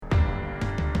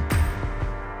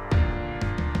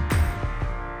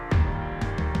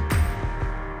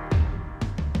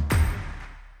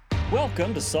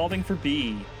Welcome to Solving for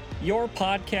B, your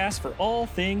podcast for all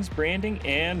things branding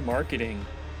and marketing.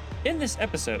 In this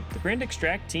episode, the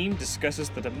BrandExtract team discusses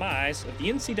the demise of the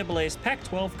NCAA's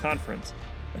Pac-12 conference,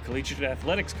 a collegiate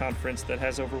athletics conference that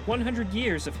has over 100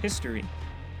 years of history.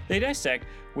 They dissect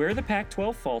where the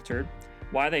Pac-12 faltered,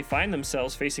 why they find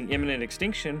themselves facing imminent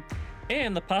extinction,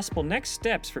 and the possible next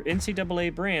steps for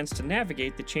NCAA brands to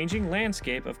navigate the changing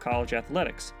landscape of college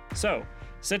athletics. So,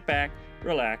 sit back,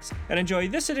 relax, and enjoy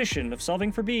this edition of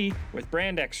Solving for B with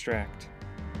BrandExtract.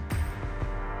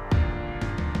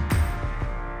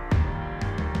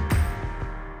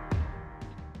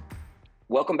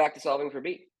 Welcome back to Solving for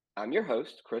B. I'm your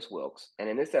host, Chris Wilkes, and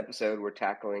in this episode, we're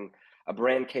tackling a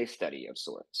brand case study of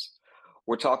sorts.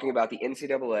 We're talking about the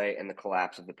NCAA and the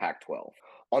collapse of the Pac-12.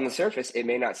 On the surface, it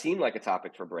may not seem like a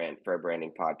topic for a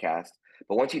branding podcast,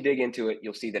 but once you dig into it,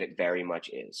 you'll see that it very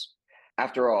much is.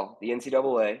 After all, the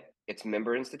NCAA, its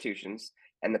member institutions,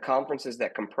 and the conferences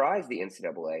that comprise the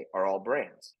NCAA are all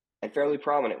brands, and fairly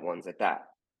prominent ones at that.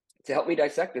 To help me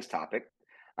dissect this topic,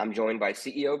 I'm joined by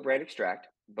CEO of BrandExtract,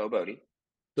 Bothe.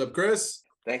 What's up, Chris?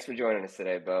 Thanks for joining us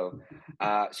today, Bo.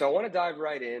 So I want to dive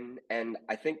right in, and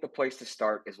I think the place to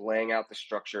start is laying out the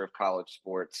structure of college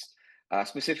sports,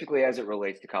 specifically as it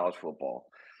relates to college football.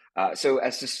 So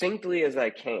as succinctly as I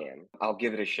can, I'll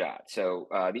give it a shot. So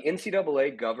the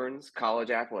NCAA governs college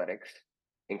athletics,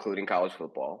 including college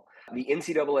football. The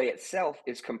NCAA itself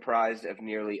is comprised of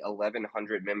nearly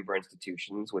 1,100 member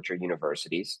institutions, which are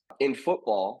universities. In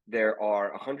football, there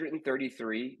are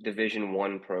 133 Division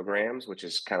I programs, which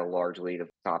is kind of largely the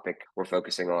topic we're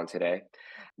focusing on today.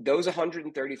 Those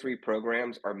 133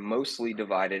 programs are mostly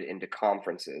divided into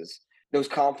conferences. Those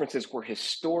conferences were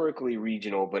historically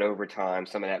regional, but over time,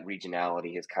 some of that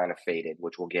regionality has kind of faded,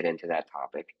 which we'll get into that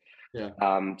topic. Yeah.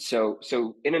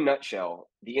 So in a nutshell,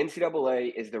 the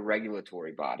NCAA is the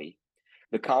regulatory body.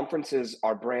 The conferences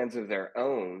are brands of their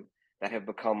own that have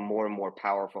become more and more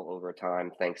powerful over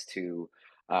time, thanks to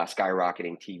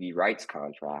skyrocketing TV rights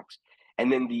contracts.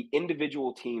 And then the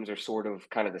individual teams are sort of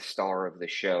kind of the star of the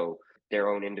show, their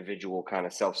own individual kind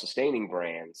of self-sustaining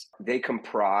brands. They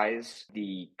comprise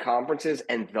the conferences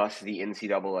and thus the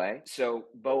NCAA. So,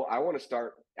 Bo, I want to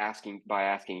start by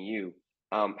asking you,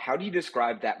 how do you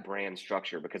describe that brand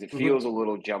structure? Because it feels a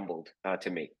little jumbled to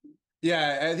me.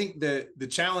 Yeah, I think the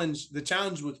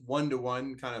challenge with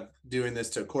one-to-one kind of doing this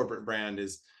to a corporate brand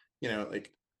is,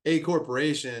 like a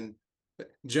corporation,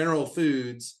 General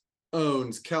Foods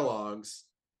owns Kellogg's,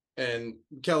 and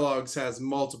Kellogg's has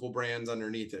multiple brands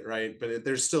underneath it, right? But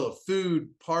there's still a food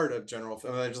part of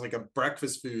there's like a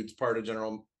breakfast foods part of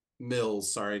General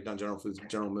Mills. Sorry, not General Foods, but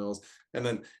General Mills. And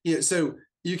then, so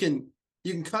you can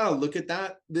kind of look at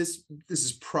that. This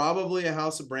is probably a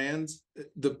house of brands.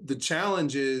 The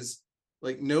challenge is,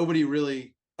 like, nobody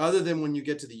really, other than when you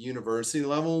get to the university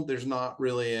level, there's not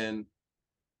really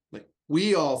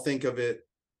we all think of it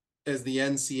as the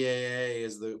NCAA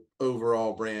as the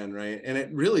overall brand, right? And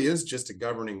it really is just a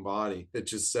governing body. It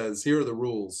just says, here are the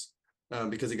rules,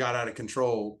 because it got out of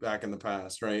control back in the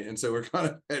past, right? And so we're kind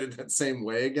of headed that same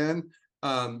way again.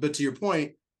 But to your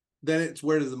point, then it's,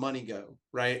 where does the money go,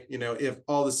 right? If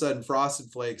all of a sudden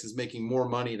Frosted Flakes is making more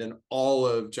money than all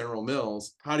of General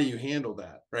Mills, how do you handle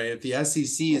that, right? If the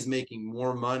SEC is making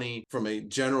more money from a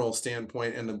general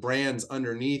standpoint and the brands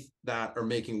underneath that are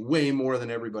making way more than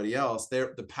everybody else,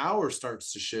 the power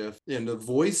starts to shift and the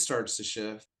voice starts to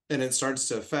shift. And it starts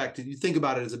to affect, you think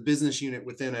about it as a business unit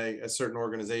within a certain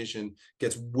organization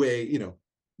gets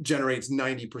generates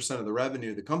 90% of the revenue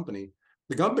of the company.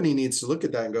 The company needs to look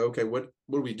at that and go, okay, what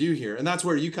do we do here? And that's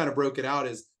where you kind of broke it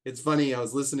out. It's funny, I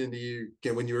was listening to you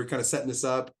again when you were kind of setting this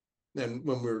up, and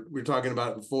when we were talking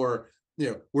about it before,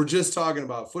 we're just talking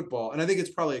about football. And I think it's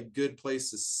probably a good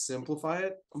place to simplify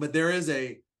it. But there is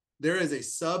a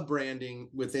sub-branding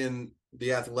within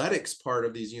the athletics part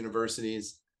of these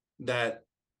universities that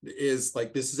is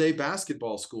like, this is a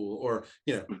basketball school, or,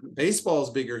 baseball is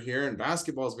bigger here and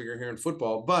basketball is bigger here and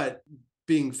football. But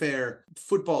being fair,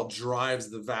 football drives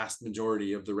the vast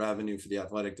majority of the revenue for the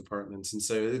athletic departments. And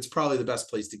so it's probably the best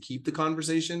place to keep the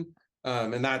conversation.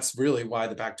 And that's really why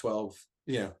the Pac-12,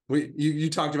 you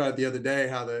talked about it the other day,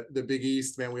 how the Big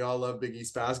East, man, we all love Big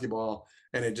East basketball,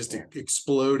 and it just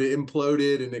imploded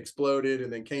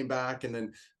and then came back. And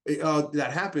then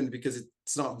that happened because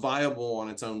it's not viable on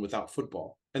its own without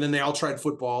football. And then they all tried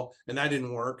football and that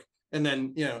didn't work. And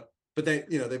then, but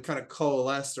they've kind of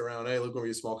coalesced around, hey, look, we'll be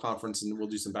a small conference and we'll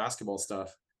do some basketball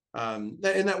stuff. And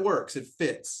that works, it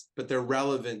fits, but their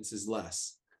relevance is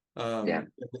less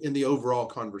in the overall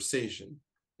conversation,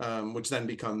 which then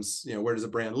becomes, where does a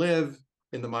brand live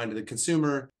in the mind of the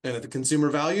consumer? And if the consumer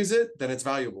values it, then it's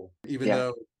valuable, even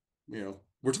though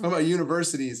we're talking about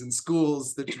universities and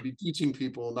schools that should be teaching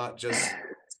people, not just.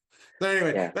 So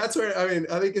anyway, that's where,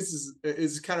 I think this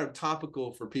is kind of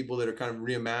topical for people that are kind of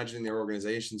reimagining their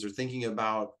organizations or thinking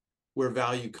about where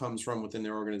value comes from within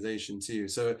their organization too.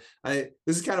 So this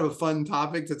is kind of a fun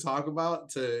topic to talk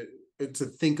about, to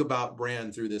think about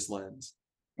brand through this lens.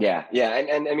 Yeah.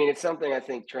 And I mean, it's something I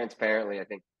think transparently, I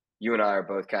think you and I are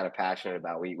both kind of passionate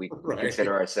about. We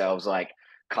consider ourselves like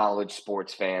college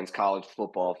sports fans, college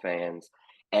football fans.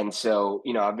 And so,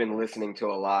 I've been listening to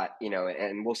a lot,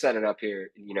 and we'll set it up here,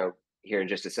 here in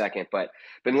just a second, but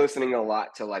been listening a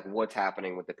lot to like what's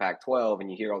happening with the Pac-12,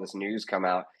 and you hear all this news come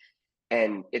out,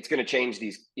 and it's going to change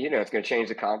it's going to change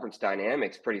the conference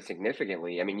dynamics pretty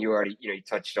significantly. I mean, you already, you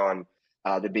touched on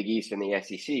the Big East and the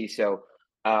SEC. So,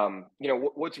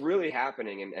 what's really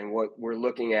happening and what we're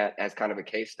looking at as kind of a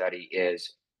case study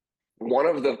is one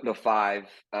of the five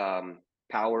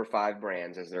Power Five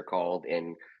brands, as they're called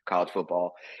in college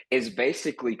football, is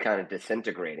basically kind of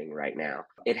disintegrating right now.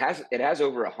 It has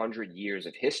over 100 years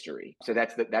of history. So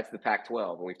that's the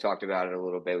Pac-12, and we've talked about it a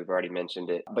little bit. We've already mentioned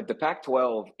it, but the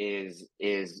Pac-12 is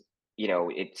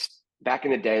it's back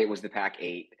in the day it was the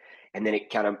Pac-8, and then it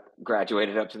kind of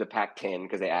graduated up to the Pac-10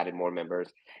 because they added more members.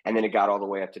 And then it got all the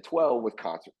way up to 12 with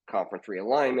conference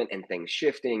realignment and things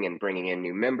shifting and bringing in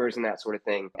new members and that sort of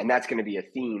thing. And that's going to be a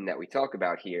theme that we talk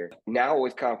about here. Now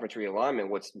with conference realignment,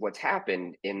 what's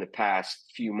happened in the past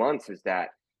few months is that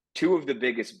two of the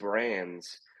biggest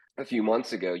brands a few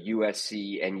months ago,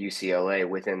 USC and UCLA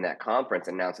within that conference,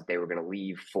 announced that they were going to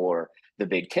leave for the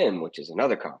Big Ten, which is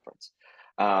another conference.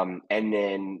 And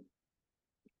then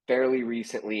fairly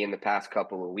recently, in the past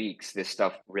couple of weeks, this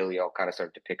stuff really all kind of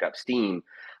started to pick up steam.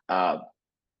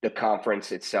 The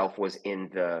conference itself was in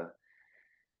the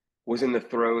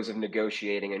throes of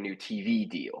negotiating a new TV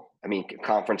deal. I mean,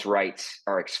 conference rights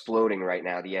are exploding right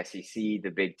now. The SEC,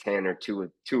 the Big Ten are two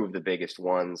of the biggest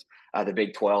ones. The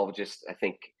Big 12 just, I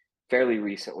think, fairly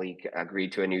recently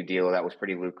agreed to a new deal that was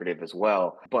pretty lucrative as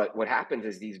well. But what happens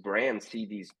is these brands see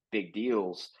these big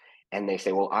deals and they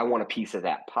say, well, I want a piece of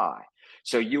that pie.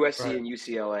 So USC and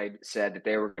UCLA said that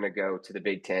they were going to go to the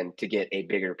Big Ten to get a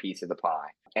bigger piece of the pie.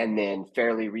 And then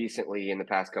fairly recently, in the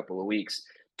past couple of weeks,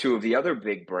 two of the other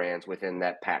big brands within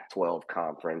that Pac-12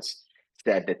 conference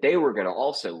said that they were going to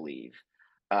also leave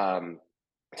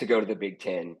to go to the Big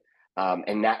Ten.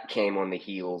 And that came on the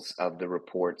heels of the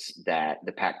reports that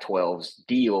the Pac-12's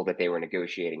deal that they were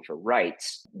negotiating for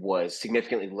rights was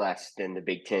significantly less than the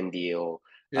Big Ten deal.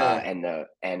 And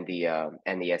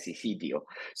the SEC deal.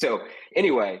 So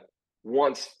anyway,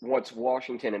 once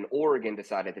Washington and Oregon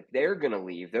decided that they're going to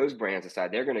leave, those brands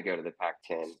decide they're going to go to the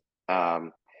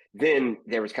Pac-10. Then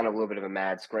there was kind of a little bit of a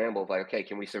mad scramble of like, okay,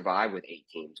 can we survive with 8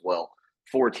 teams? Well,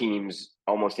 4 teams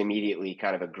almost immediately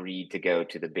kind of agreed to go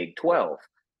to the Big 12.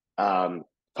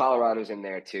 Colorado's in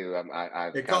there too.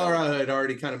 Colorado had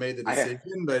already kind of made the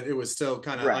decision, but it was still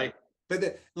kind of like. But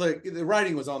the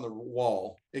writing was on the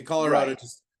wall. And Colorado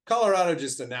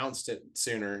just announced it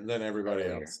sooner than everybody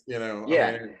else.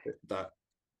 Yeah.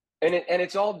 And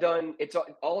it's all done.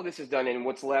 All of this is done, and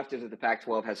what's left is that the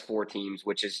Pac-12 has 4 teams,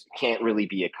 which can't really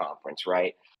be a conference,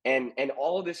 right? And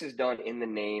all of this is done in the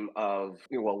name of,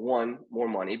 well, one, more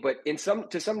money, but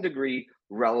to some degree,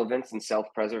 relevance and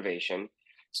self-preservation.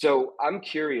 So I'm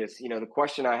curious. The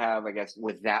question I have, I guess,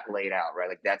 with that laid out, right?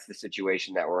 Like that's the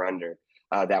situation that we're under.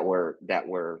 That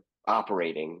we're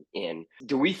operating in.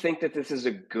 Do we think that this is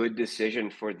a good decision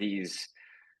for these?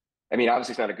 I mean,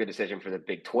 obviously it's not a good decision for the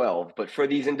Big 12, but for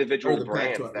these individual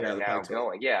brands that are now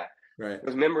going,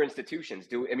 those member institutions.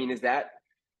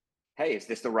 Is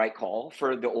this the right call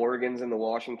for the Oregons and the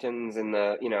Washingtons and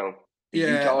the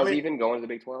Utahs even going to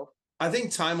the Big 12? I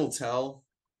think time will tell.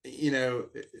 If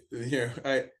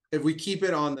we keep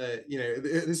it on the,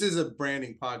 this is a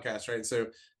branding podcast, right? So.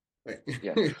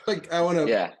 Like I want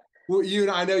to. Well,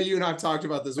 I know you and I've talked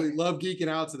about this. We love geeking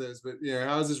out to this, but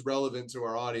how is this relevant to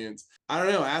our audience? I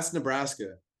don't know. Ask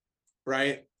Nebraska,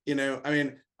 right?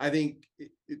 I think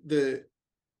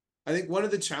one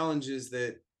of the challenges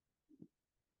that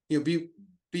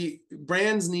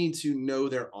brands need to know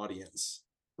their audience,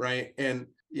 right? And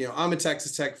I'm a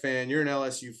Texas Tech fan. You're an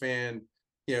LSU fan.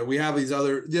 We have the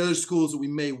other schools that we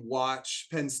may watch,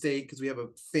 Penn State, because we have a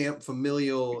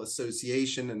familial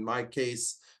association. In my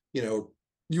case,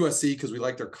 USC, because we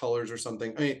like their colors or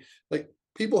something. I mean, like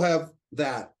people have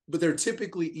that, but they're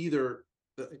typically either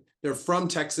they're from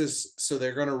Texas, so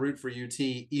they're going to root for UT,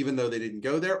 even though they didn't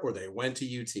go there, or they went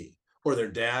to UT, or their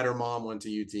dad or mom went to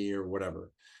UT or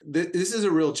whatever. This is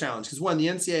a real challenge because one, the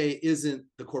NCAA isn't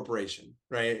the corporation,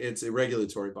 right? It's a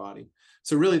regulatory body.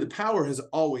 So really the power has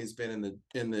always been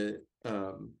in the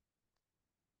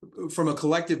from a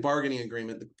collective bargaining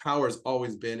agreement, the power has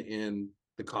always been in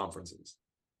the conferences,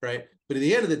 right? But at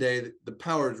the end of the day, the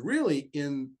power is really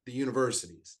in the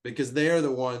universities, because they are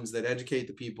the ones that educate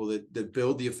the people, that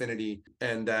build the affinity,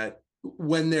 and that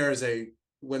when there's a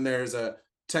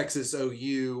Texas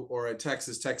OU or a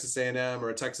Texas A&M or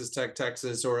a Texas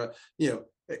Texas or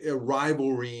a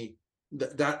rivalry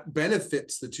that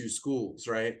benefits the two schools,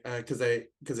 right? Because it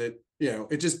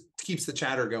just keeps the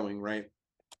chatter going, right?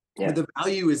 Yeah. But the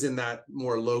value is in that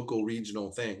more local,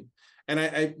 regional thing. And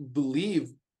I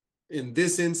believe in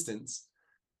this instance,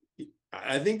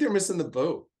 I think they're missing the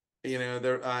boat.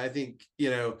 I think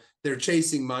they're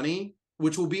chasing money,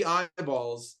 which will be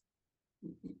eyeballs,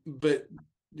 but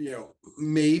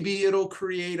maybe it'll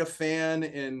create a fan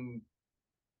in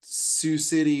Sioux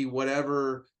City,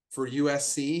 whatever, for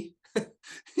USC, but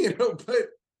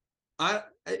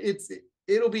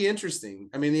it'll be interesting.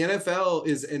 I mean, the NFL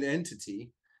is an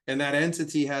entity, and that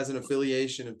entity has an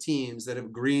affiliation of teams that have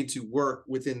agreed to work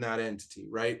within that entity,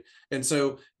 right? And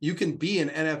so you can be an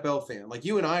NFL fan. Like,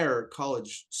 you and I are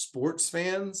college sports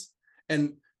fans,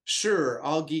 and sure,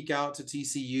 I'll geek out to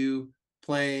TCU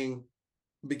playing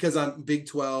because I'm Big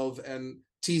 12 and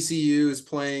TCU is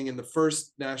playing in the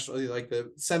first national, like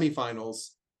the semifinals,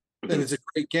 then it's a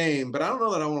great game. But I don't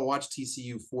know that I want to watch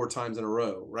TCU 4 times in a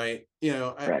row, right?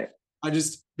 Right. I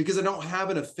just, because I don't have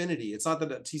an affinity. It's not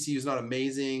that TCU is not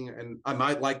amazing, and I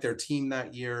might like their team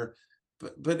that year,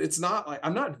 but it's not like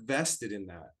I'm not vested in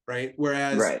that, right?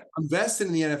 Whereas I'm vested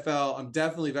in the NFL. I'm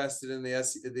definitely vested in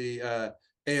the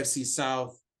AFC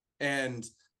South, and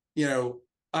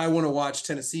I want to watch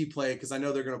Tennessee play because I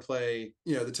know they're going to play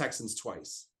the Texans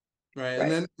twice, right?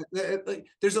 And then like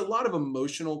there's a lot of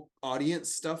emotional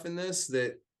audience stuff in this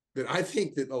that I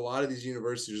think that a lot of these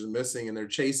universities are missing, and they're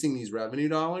chasing these revenue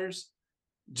dollars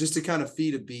just to kind of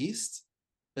feed a beast.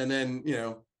 And then,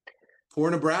 poor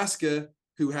Nebraska,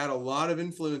 who had a lot of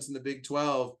influence in the Big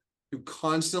 12, who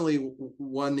constantly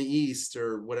won the East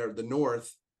or whatever, the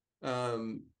North,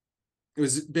 it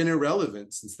has been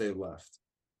irrelevant since they left.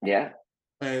 Yeah.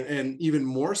 And even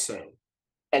more so.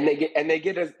 And they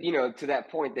get a, to that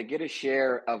point, they get a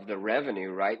share of the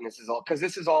revenue, right? And this is all,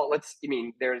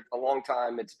 there's a long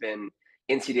time it's been,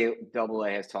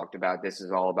 NCAA has talked about, this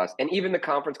is all about, and even the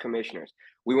conference commissioners,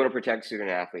 we want to protect student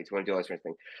athletes, we want to do all this sort of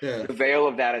thing. Yeah. The veil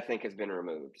of that, I think, has been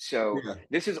removed. So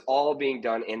this is all being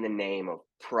done in the name of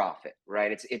profit,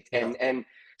 right? And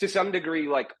to some degree,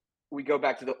 like, we go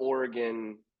back to the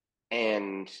Oregon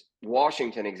and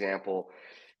Washington example.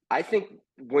 I think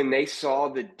when they saw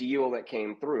the deal that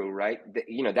came through, right,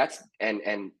 that's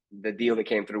and the deal that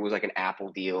came through was like an Apple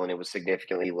deal, and it was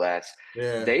significantly less.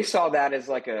 Yeah. They saw that as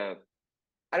like I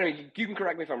don't know, you can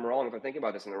correct me if I'm wrong, if I'm thinking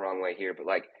about this in the wrong way here, but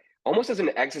like almost as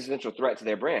an existential threat to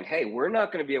their brand. Hey, we're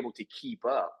not going to be able to keep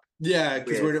up. Yeah,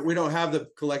 because we don't have the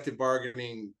collective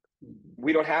bargaining.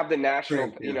 We don't have the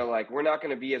national, we're not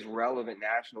going to be as relevant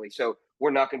nationally. So we're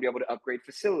not going to be able to upgrade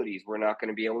facilities. We're not going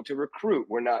to be able to recruit.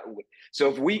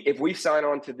 So if we sign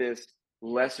on to this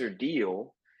lesser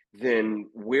deal, then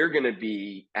we're going to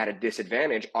be at a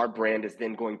disadvantage. Our brand is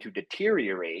then going to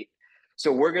deteriorate.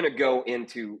 So we're going to go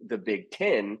into the Big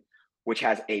Ten, which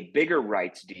has a bigger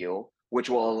rights deal, which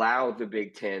will allow the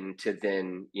Big Ten to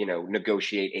then,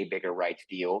 negotiate a bigger rights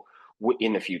deal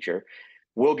in the future.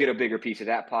 We'll get a bigger piece of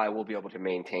that pie. We'll be able to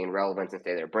maintain relevance and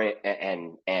stay their brand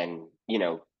and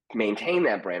maintain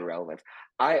that brand relevance.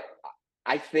 I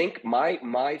think my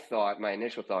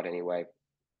initial thought anyway,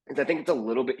 is I think it's a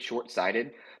little bit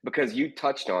short-sighted, because you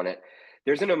touched on it.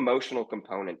 There's an emotional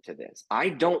component to this. I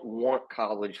don't want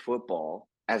college football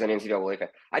as an NCAA fan.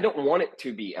 I don't want it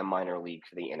to be a minor league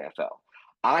for the NFL.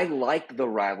 I like the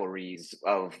rivalries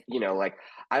of,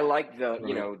 I like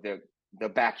the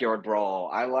backyard brawl.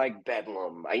 I like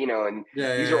Bedlam,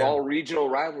 these are all regional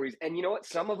rivalries. And you know what?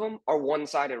 Some of them are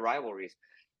one-sided rivalries,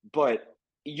 but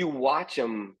you watch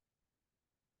them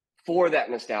for that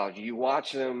nostalgia. You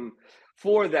watch them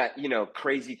for that,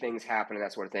 crazy things happen and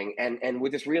that sort of thing. And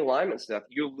with this realignment stuff,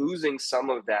 you're losing some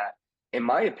of that, in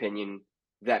my opinion,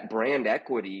 that brand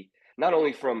equity, not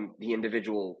only from the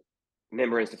individual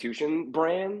member institution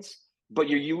brands, but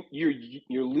you're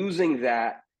losing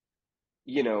that,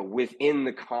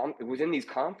 within these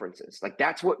conferences. Like,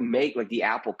 that's what make, like, the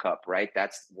Apple Cup, right?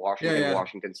 That's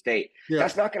Washington State.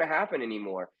 That's not going to happen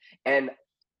anymore. And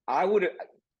I would,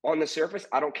 on the surface,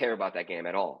 I don't care about that game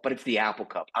at all, but it's the Apple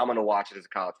Cup. I'm going to watch it as a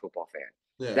college football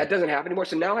fan. Yeah. That doesn't happen anymore.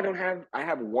 So now I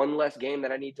have one less game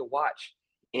that I need to watch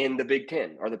in the Big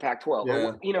Ten or the Pac-12.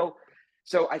 Yeah.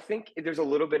 So I think there's a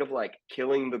little bit of like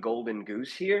killing the golden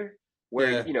goose here,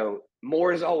 where,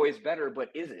 more is always better, but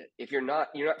is it? If you're not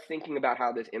thinking about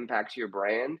how this impacts your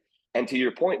brand, And to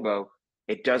your point, Bo,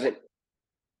 it doesn't,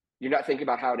 you're not thinking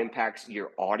about how it impacts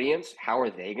your audience. How are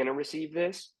they going to receive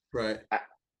this? Right.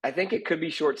 I think it could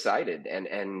be short-sighted, and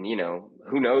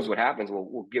who knows what happens.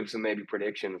 We'll give some maybe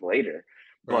predictions later,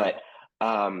 Right. but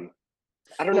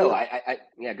I don't know. Well,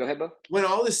 Yeah, go ahead, Bo. when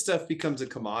all this stuff becomes a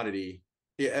commodity,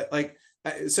 yeah,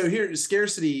 so here,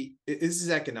 scarcity, this is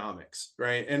economics,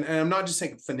 right? And I'm not just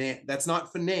saying finance. That's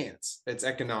not finance. It's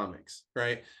economics,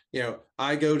 right?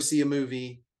 I go to see a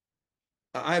movie.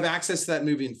 I have access to that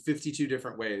movie in 52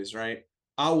 different ways, right?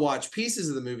 I'll watch pieces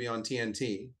of the movie on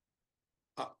TNT.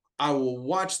 I will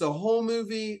watch the whole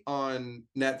movie on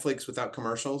Netflix without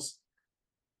commercials,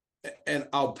 and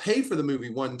I'll pay for the movie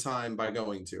one time by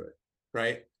going to it,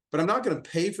 right? But I'm not going to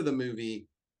pay for the movie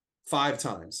 5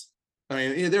 times. I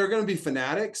mean, there are going to be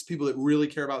fanatics, people that really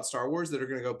care about Star Wars, that are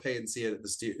going to go pay and see it at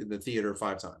the theater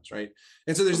 5 times, right?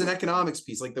 And so there's an economics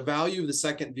piece, like the value of the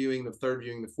second viewing, the third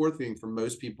viewing, the fourth viewing for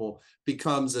most people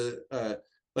becomes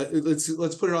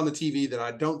let's put it on the TV that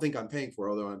I don't think I'm paying for,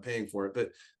 although I'm paying for it.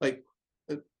 But like,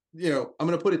 I'm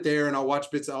going to put it there, and I'll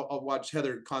watch bits. I'll watch.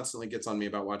 Heather constantly gets on me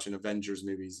about watching Avengers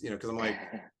movies, because I'm like,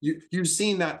 you've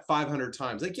seen that 500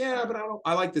 times. Like, yeah, but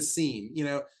I like the scene,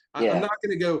 I'm not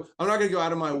going to go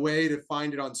out of my way to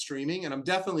find it on streaming, and I'm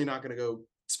definitely not going to go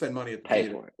spend money at the Pay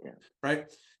theater, for it, yeah. right?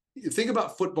 Think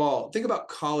about football, think about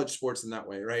college sports in that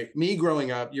way, right? Me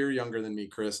growing up, you're younger than me,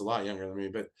 Chris, a lot younger than me,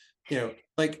 but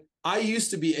like I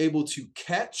used to be able to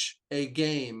catch a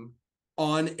game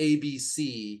on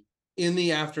ABC in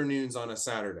the afternoons on a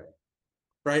Saturday,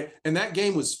 right? And that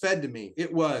game was fed to me.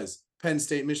 It was Penn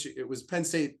State, Michigan, it was Penn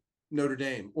State, Notre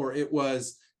Dame, or it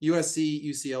was USC,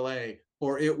 UCLA,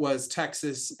 or it was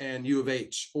Texas and U of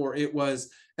H, or it was,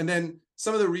 and then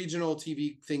some of the regional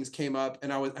TV things came up,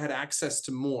 and I had access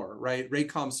to more, right?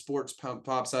 Raycom Sports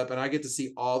pops up, and I get to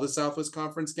see all the Southwest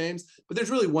Conference games, but there's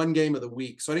really one game of the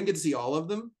week, so I didn't get to see all of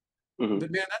them. Mm-hmm.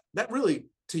 But man, that really,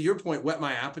 to your point, whet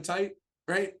my appetite,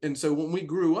 right? And so when we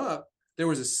grew up, there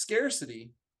was a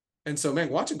scarcity, and so man,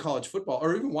 watching college football,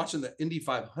 or even watching the Indy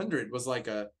 500 was like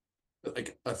a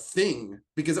thing,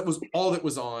 because it was all that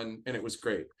was on, and it was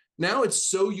great. Now it's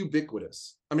so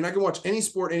ubiquitous. I mean, I can watch any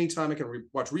sport anytime. I can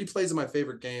watch replays of my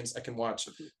favorite games. I can watch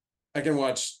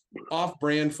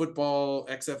off-brand football,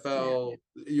 XFL,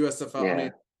 USFL. Yeah.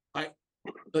 I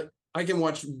mean, I can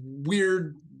watch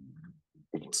weird,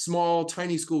 small,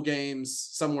 tiny school games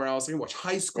somewhere else. I can watch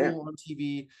high school on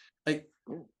TV. Like,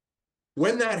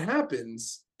 when that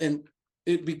happens, and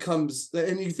it becomes,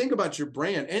 and you think about your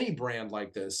brand, any brand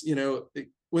like this,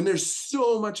 when there's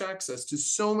so much access to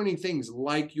so many things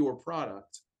like your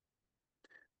product,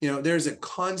 there's a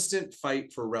constant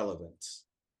fight for relevance,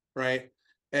 right?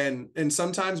 And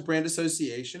sometimes brand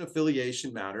association,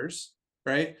 affiliation matters,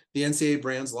 right? The NCAA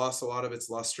brands lost a lot of its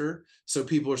luster, so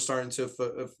people are starting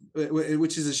to,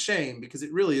 which is a shame, because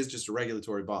it really is just a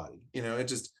regulatory body. It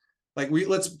just, like,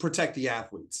 let's protect the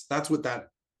athletes. That's what that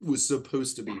was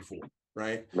supposed to be for,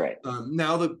 right? Right.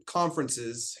 Now the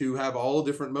conferences, who have all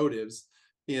different motives,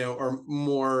 are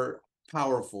more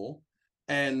powerful,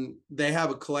 and they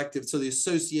have a collective. So the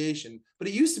association, but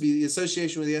it used to be the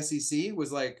association with the SEC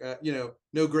was like,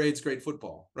 no grades, great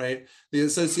football, right? The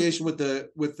association with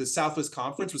the Southwest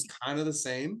Conference was kind of the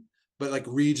same, but like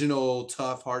regional,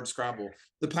 tough, hard scrabble.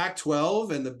 The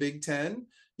Pac-12 and the Big Ten,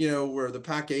 where the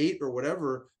Pac-8 or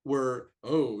whatever were,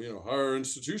 higher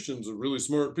institutions of really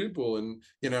smart people. And,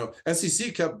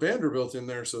 SEC kept Vanderbilt in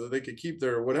there so that they could keep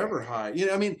their whatever high.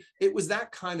 I mean, it was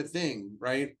that kind of thing,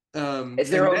 right?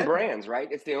 It's their own brands, right?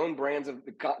 It's the own brands of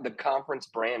the conference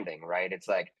branding, right? It's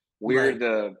like, we're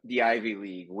the Ivy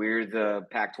League, we're the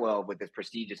Pac-12 with this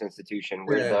prestigious institution,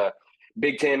 we're the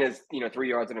Big Ten is, 3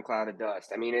 yards in a cloud of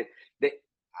dust. I mean,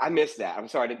 I miss that. I'm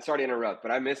sorry to interrupt,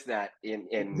 but I miss that in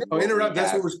interrupt.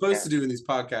 That's what we're supposed to do in these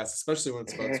podcasts, especially when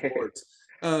it's about sports.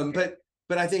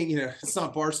 But I think, it's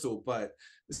not Barstool, but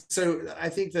so I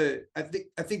think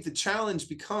the challenge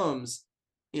becomes,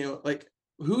 like,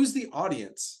 who's the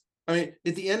audience? I mean,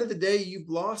 at the end of the day, you've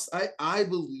lost. I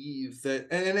believe that,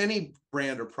 and any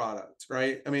brand or product,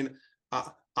 right? I mean,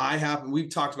 we've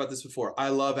talked about this before. I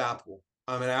love Apple.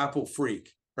 I'm an Apple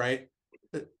freak, right?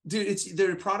 Dude,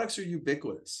 their products are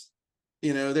ubiquitous.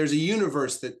 There's a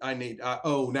universe that I need. Now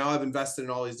I've invested in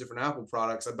all these different Apple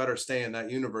products. I better stay in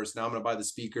that universe. Now I'm going to buy the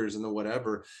speakers and the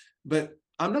whatever. But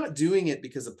I'm not doing it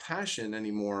because of passion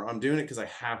anymore. I'm doing it because I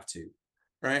have to,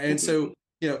 right? And so,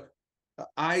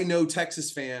 I know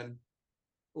Texas fan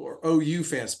or OU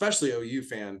fan, especially OU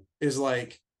fan, is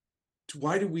like,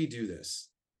 why do we do this?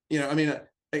 I mean,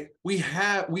 we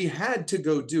had to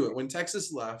go do it when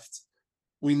Texas left.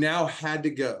 We now had to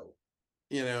go,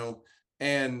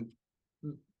 and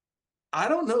I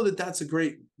don't know that that's a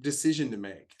great decision to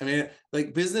make. I mean,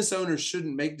 like, business owners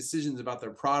shouldn't make decisions about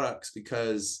their products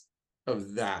because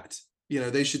of that.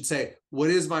 They should say, what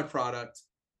is my product?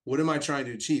 What am I trying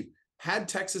to achieve? Had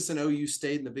Texas and OU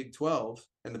stayed in the Big 12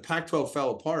 and the Pac-12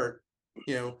 fell apart,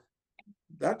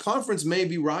 that conference may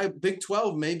be Big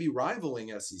 12 may be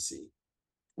rivaling SEC.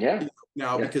 Yeah.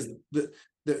 Now, because the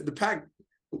Pac,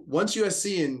 once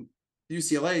USC and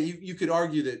UCLA, you could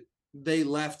argue that they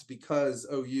left because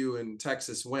OU and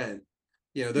Texas went.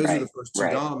 Those are the first two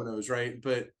dominoes, right?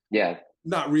 But yeah,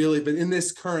 not really. But in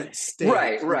this current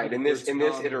state, right. In this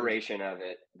iteration of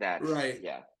it, that's right.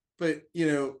 Yeah. But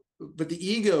but the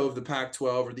ego of the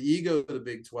Pac-12 or the ego of the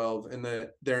Big 12 and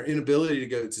their inability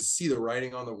to see the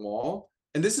writing on the wall.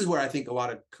 And this is where I think a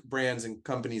lot of brands and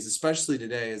companies, especially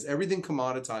today, as everything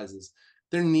commoditizes,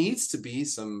 there needs to be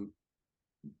some.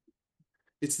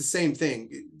 It's the same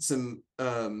thing. Some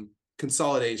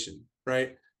consolidation,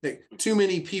 right? Like, too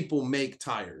many people make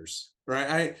tires,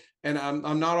 right?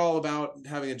 I'm not all about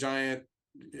having a giant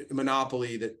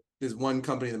monopoly that is one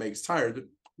company that makes tires, but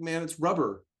man, it's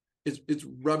rubber. It's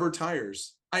rubber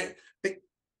tires. I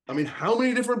mean, how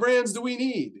many different brands do we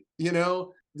need?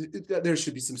 There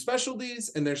should be some specialties,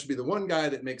 and there should be the one guy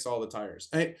that makes all the tires.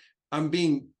 I'm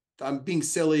being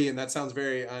silly, and that sounds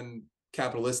very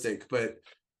uncapitalistic, but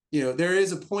there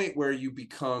is a point where you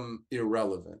become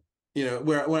irrelevant.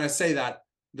 Where when I say that,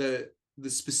 the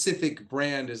specific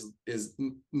brand is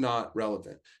not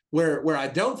relevant. Where I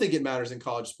don't think it matters in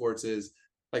college sports is,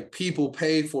 like, people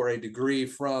pay for a degree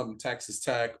from Texas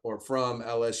Tech or from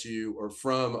LSU or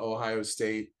from Ohio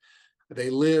State. They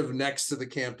live next to the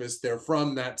campus. They're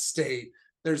from that state.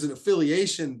 There's an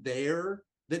affiliation there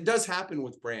that does happen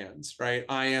with brands, right?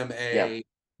 I am a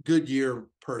Goodyear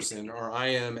person, or I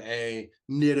am a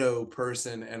Nitto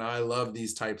person, and I love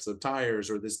these types of tires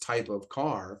or this type of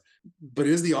car. But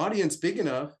is the audience big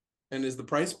enough, and is the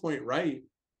price point right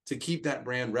to keep that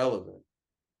brand relevant?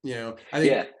 I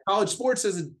think college sports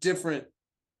has a different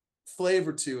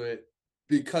flavor to it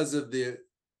because of the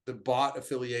Bothe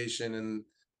affiliation and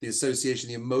the association,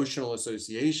 the emotional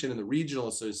association and the regional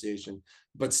association.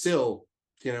 But still,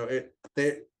 it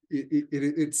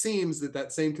seems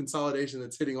that same consolidation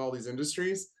that's hitting all these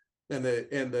industries and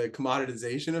the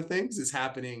commoditization of things is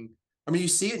happening. I mean, you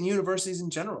see it in universities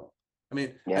in general. I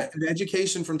mean, an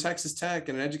education from Texas Tech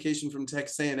and an education from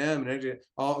Texas A&M and an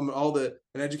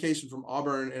education from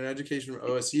Auburn and an education from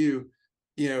OSU,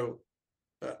 they're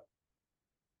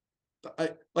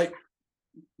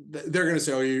going to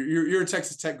say, oh, you're a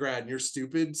Texas Tech grad and you're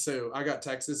stupid, so I got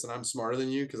Texas and I'm smarter than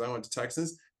you because I went to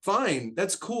Texas. Fine,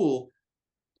 that's cool.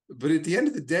 But at the end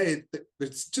of the day,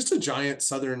 it's just a giant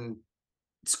Southern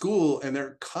school, and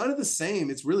they're kind of the same.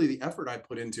 It's really the effort I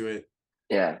put into it.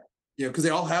 Yeah. Because they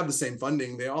all have the same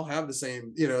funding. They all have the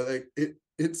same,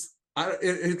 it's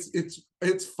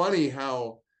funny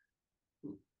how,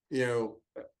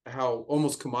 how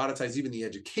almost commoditized even the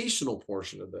educational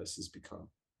portion of this has become.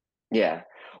 Yeah.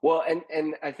 Well,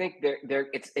 and I think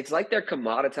it's like they're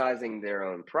commoditizing their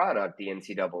own product, the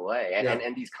NCAA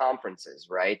and these conferences,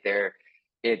 right?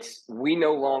 We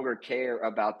no longer care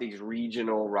about these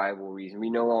regional rivalries. We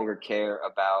no longer care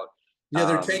about.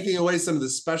 They're taking away some of the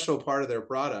special part of their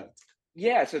product.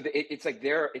 Yeah, so it's like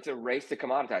it's a race to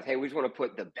commoditize. Hey, we just want to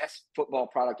put the best football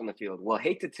product on the field. Well,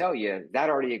 hate to tell you, that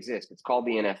already exists. It's called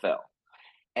the NFL.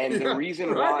 And the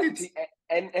reason why,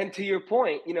 and to your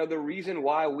point, the reason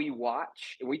why we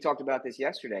watch, and we talked about this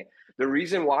yesterday, the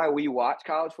reason why we watch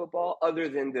college football, other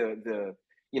than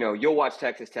you'll watch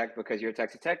Texas Tech because you're a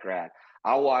Texas Tech grad.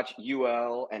 I'll watch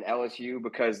UL and LSU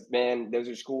because, man, those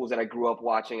are schools that I grew up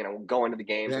watching, and I'm going to the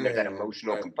games, and there's that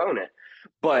emotional component.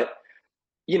 But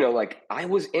like, I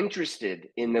was interested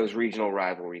in those regional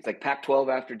rivalries, like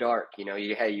Pac-12 after dark.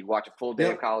 You watch a full day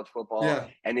of college football,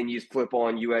 and then you flip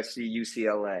on USC,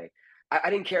 UCLA. I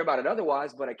didn't care about it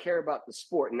otherwise, but I care about the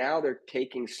sport. Now they're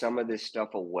taking some of this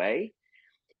stuff away,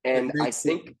 and I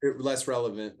think less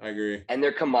relevant. I agree. And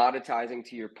they're commoditizing,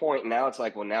 to your point. Now it's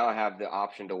like, well, now I have the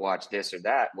option to watch this or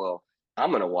that. Well, I'm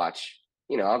going to watch.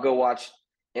 I'll go watch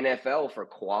NFL for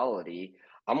quality.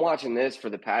 I'm watching this for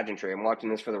the pageantry. I'm watching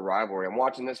this for the rivalry. I'm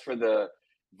watching this for the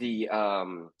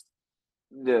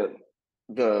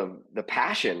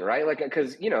passion, right? Like,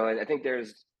 because I think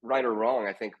there's right or wrong.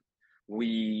 I think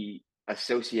we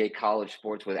associate college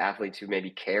sports with athletes who maybe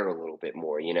care a little bit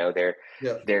more.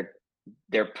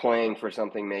 They're playing for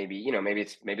something. Maybe maybe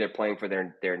they're playing for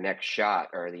their next shot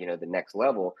or the next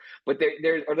level. But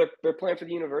they're playing for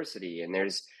the university, and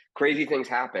there's crazy things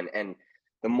happen. And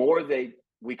the more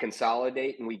we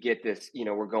consolidate and we get this,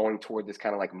 we're going toward this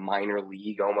kind of like minor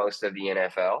league almost of the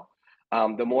NFL.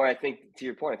 the more I think, to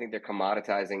your point, I think they're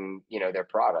commoditizing, their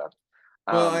product.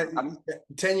 Well, I'm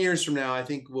 10 years from now, I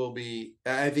think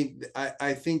I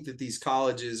think that these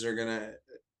colleges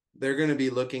they're gonna be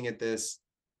looking at this,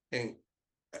 and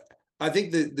I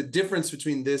think the difference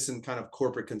between this and kind of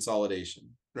corporate consolidation,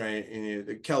 right? And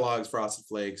the Kellogg's Frosted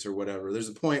Flakes or whatever. There's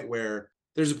a point where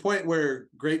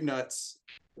grape nuts,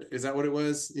 is that what it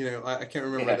was? I can't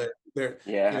remember yeah, that. There,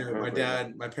 yeah, I my remember it.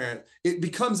 dad, my parent, it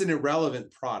becomes an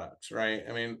irrelevant product, right?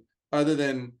 I mean, other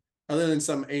than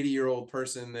some 80-year-old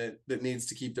person that needs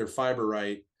to keep their fiber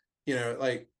right,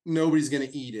 like nobody's going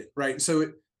to eat it, right?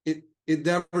 So it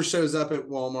never shows up at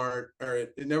Walmart, or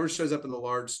it never shows up in the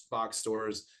large box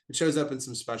stores. It shows up in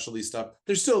some specialty stuff.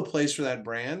 There's still a place for that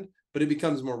brand, but it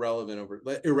becomes more irrelevant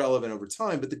over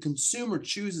time. But the consumer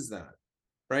chooses that,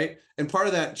 right? And part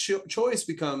of that choice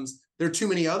becomes there are too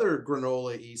many other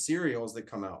granola-y cereals that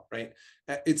come out, right?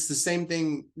 It's the same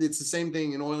thing. It's the same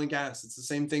thing in oil and gas. It's the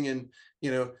same thing in,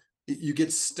 you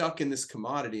get stuck in this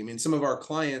commodity. I mean, some of our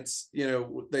clients,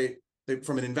 they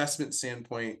from an investment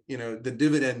standpoint, the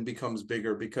dividend becomes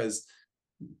bigger because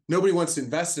nobody wants to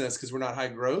invest in us because we're not high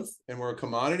growth and we're a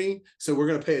commodity. So we're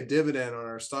going to pay a dividend on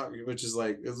our stock, which is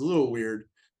it's a little weird.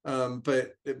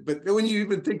 But when you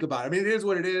even think about it, I mean, it is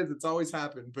what it is. It's always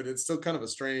happened, but it's still kind of a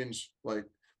strange,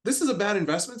 this is a bad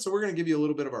investment, so we're going to give you a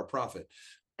little bit of our profit.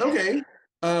 Okay.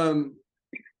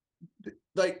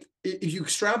 If you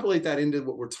extrapolate that into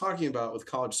what we're talking about with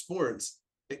college sports,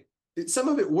 some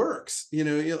of it works,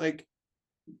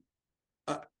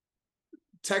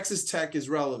 Texas Tech is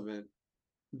relevant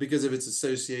because of its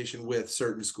association with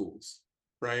certain schools,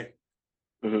 right?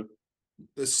 Mm-hmm.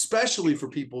 Especially for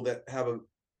people that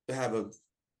have a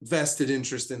vested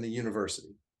interest in the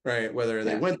university, right? Whether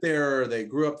they went there or they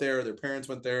grew up there, their parents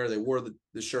went there, they wore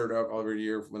the shirt out every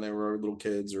year when they were little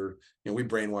kids, or we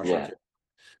brainwash our kids.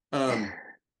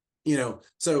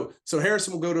 So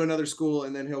Harrison will go to another school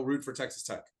and then he'll root for Texas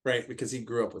Tech, right? Because he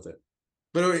grew up with it.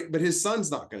 But his son's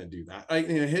not going to do that.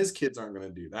 His kids aren't going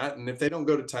to do that. And if they don't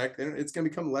go to Tech, then it's going to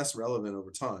become less relevant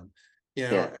over time.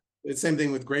 It's the same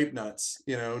thing with grape nuts.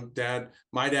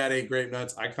 My dad ate grape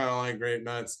nuts. I kind of like grape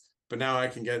nuts, but now I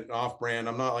can get it off brand.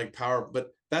 I'm not like Power,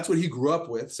 but that's what he grew up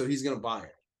with. So he's going to buy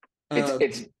it.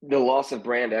 It's the loss of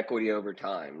brand equity over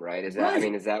time, right? Is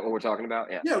that what we're talking about?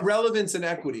 Yeah, relevance and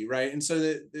equity, right? And so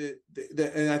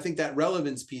and I think that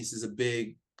relevance piece is a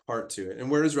big part to it.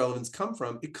 And where does relevance come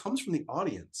from? It comes from the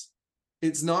audience.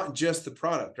 It's not just the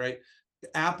product, right?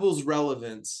 Apple's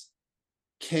relevance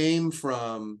came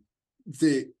from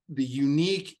the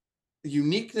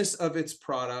uniqueness of its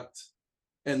product,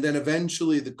 and then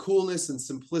eventually the coolness and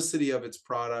simplicity of its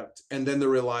product, and then the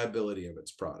reliability of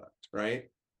its product, right?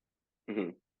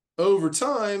 Mm-hmm. Over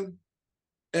time,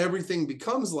 everything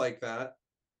becomes like that,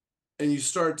 and you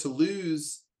start to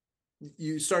lose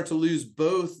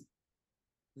both.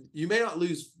 You may not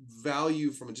lose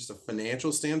value from just a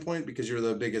financial standpoint because you're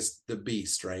the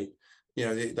beast, right?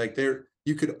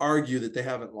 You could argue that they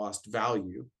haven't lost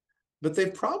value, but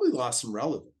they've probably lost some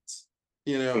relevance,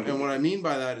 Mm-hmm. And what I mean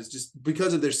by that is just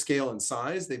because of their scale and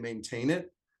size, they maintain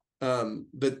it.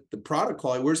 But the product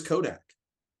quality, where's Kodak,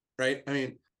 right? I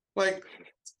mean,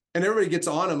 and everybody gets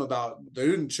on them about they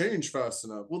didn't change fast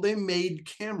enough. Well, they made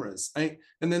cameras, and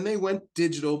then they went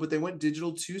digital, but they went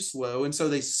digital too slow, and so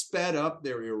they sped up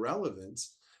their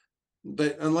irrelevance.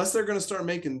 But unless they're going to start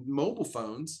making mobile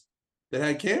phones that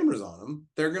had cameras on them,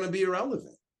 they're going to be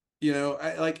irrelevant.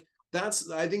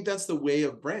 I think that's the way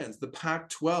of brands. The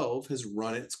Pac-12 has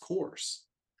run its course,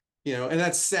 and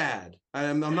that's sad.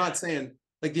 I'm not saying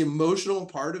the emotional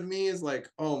part of me is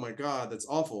oh my God, that's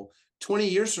awful. 20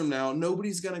 years from now,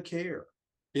 nobody's going to care.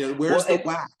 Where's the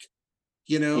whack?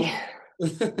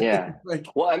 Yeah.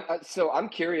 So I'm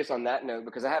curious on that note,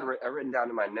 because I had written down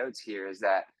in my notes here is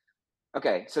that,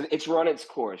 okay, so it's run its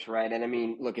course, right? And I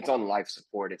mean, look, it's on life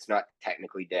support. It's not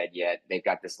technically dead yet. They've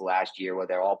got this last year where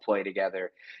they're all play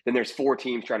together. Then there's 4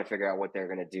 teams trying to figure out what they're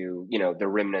going to do, the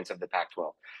remnants of the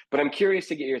Pac-12. But I'm curious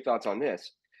to get your thoughts on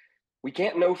this. We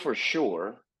can't know for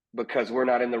sure because we're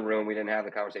not in the room. We didn't have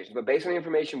the conversation. But based on the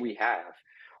information we have,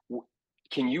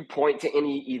 can you point to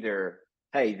any either,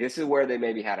 hey, this is where they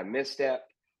maybe had a misstep,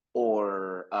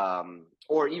 or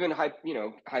even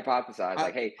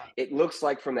hypothesize hey, it looks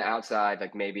like from the outside,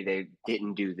 maybe they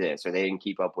didn't do this or they didn't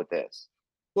keep up with this?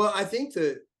 Well, I think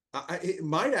that it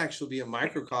might actually be a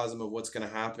microcosm of what's going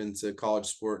to happen to college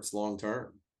sports long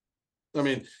term. I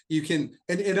mean, you can,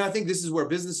 and I think this is where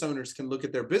business owners can look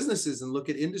at their businesses and look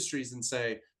at industries and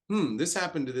say, this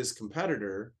happened to this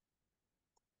competitor.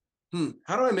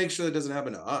 How do I make sure that doesn't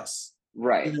happen to us?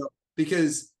 Right.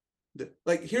 Because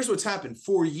here's what's happened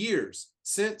for years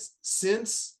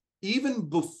since even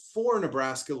before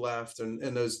Nebraska left and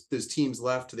those teams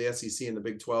left to the SEC and the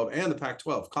Big 12 and the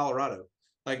Pac-12, Colorado,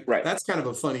 like that's kind of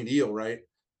a funny deal, right?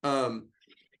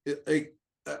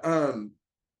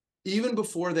 Even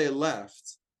before they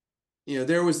left,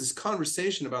 there was this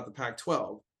conversation about the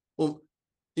Pac-12. Well,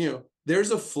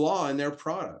 there's a flaw in their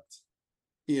product.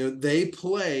 They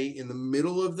play in the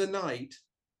middle of the night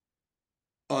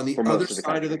on the other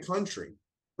side of the country,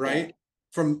 right? Yeah.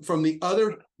 From the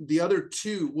other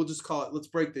two, we'll just call it, let's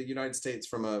break the United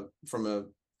States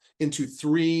into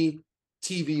 3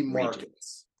 TV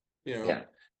markets,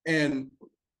 and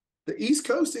the East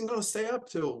Coast ain't going to stay up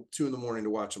till 2 a.m. to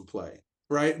watch them play,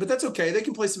 right? But that's okay. They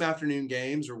can play some afternoon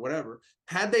games or whatever.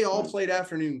 Had they all played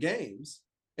afternoon games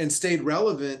and stayed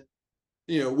relevant,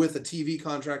 with a TV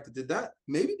contract that did that,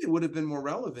 maybe they would have been more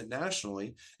relevant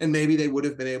nationally, and maybe they would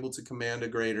have been able to command a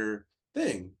greater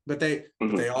thing. But they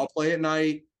all play at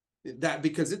night,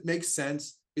 because it makes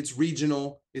sense. It's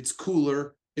regional. It's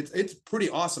cooler. It's pretty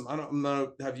awesome. I don't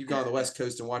know. Have you gone to the West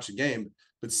Coast and watched a game?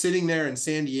 But sitting there in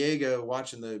San Diego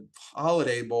watching the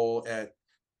Holiday Bowl at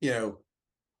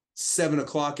 7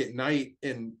 o'clock at night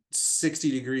in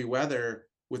 60-degree weather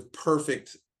with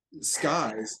perfect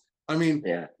skies. I mean,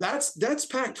 that's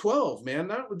Pac-12,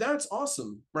 man. That's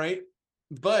awesome, right?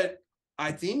 But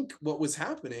I think what was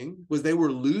happening was they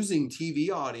were losing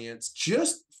TV audience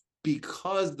just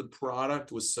because the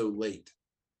product was so late,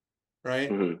 right?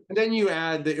 And then you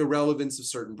add the irrelevance of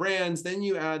certain brands. Then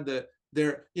you add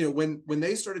when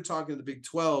they started talking to the Big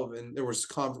 12, and there was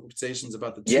conversations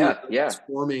about the two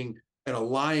forming an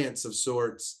alliance of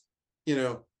sorts,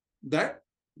 that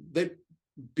they.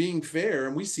 Being fair,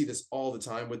 and we see this all the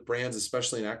time with brands,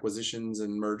 especially in acquisitions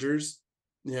and mergers,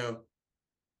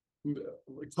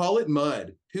 call it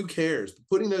mud. Who cares?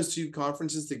 Putting those 2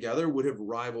 conferences together would have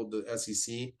rivaled the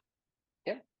SEC,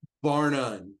 bar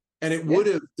none. And it would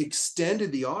have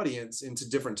extended the audience into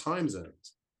different time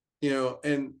zones,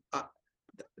 and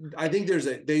I think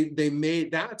they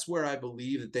made, that's where I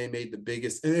believe that they made the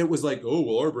biggest, and it was like, oh,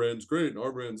 well, our brand's great, and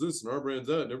our brand's this, and our brand's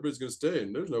that, and everybody's going to stay,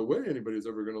 and there's no way anybody's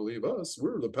ever going to leave us.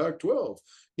 We're the Pac-12,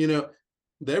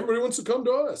 everybody wants to come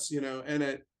to us, and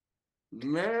they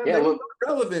were not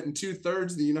relevant in 2/3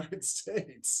 of the United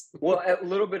States. Well, a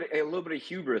little bit of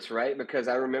hubris, right? Because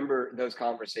I remember those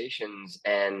conversations,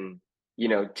 and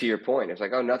to your point, it's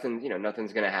like, oh, nothing's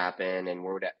going to happen,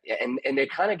 and they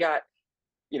kind of got,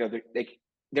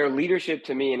 their leadership,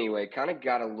 to me anyway, kind of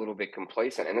got a little bit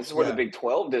complacent. And this is where the Big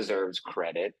 12 deserves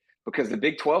credit, because the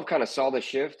Big 12 kind of saw the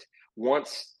shift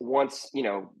once,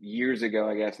 years ago,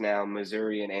 I guess now,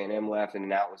 Missouri and A&M left, and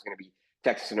now it was going to be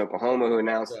Texas and Oklahoma who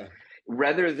announced,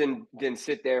 rather than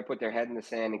sit there, put their head in the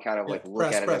sand and kind of look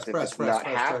at it as if it's not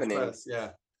happening.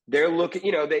 They're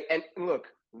looking, look,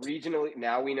 regionally,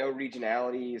 now we know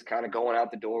regionality is kind of going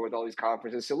out the door with all these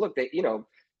conferences. So look,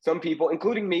 some people,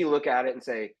 including me, look at it and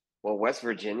say, well, West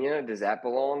Virginia, does that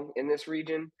belong in this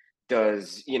region?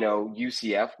 Does,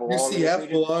 UCF belong in this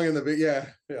region? Belong in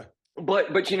the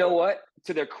But you know what?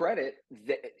 To their credit,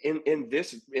 in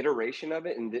this iteration of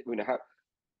it, and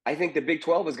I think the Big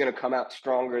 12 is going to come out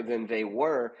stronger than they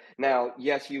were. Now,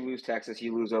 yes, you lose Texas,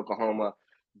 you lose Oklahoma,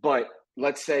 but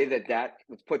let's say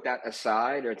let's put that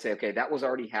aside, or say, okay, that was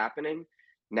already happening.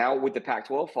 Now with the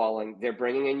Pac-12 falling, they're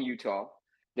bringing in Utah,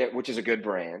 which is a good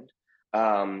brand.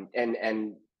 And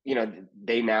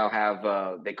they now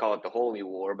have they call it the holy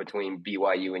war between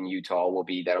BYU and Utah.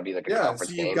 That'll be like a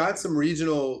conference game. You've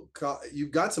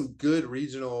got some good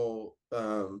regional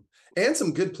and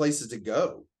some good places to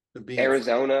go.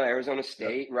 Arizona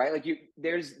State, right? Like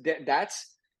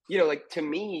that's to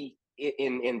me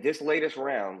in this latest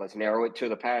round. Let's narrow it to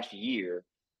the past year.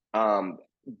 The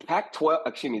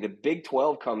Big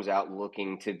 12 comes out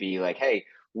looking to be like, hey,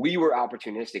 we were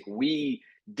opportunistic. We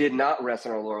did not rest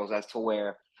on our laurels, as to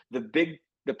where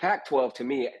the Pac-12, to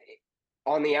me,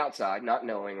 on the outside, not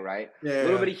knowing, right? A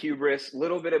little bit of hubris, a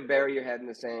little bit of bury your head in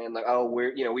the sand, like, oh,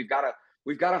 we've got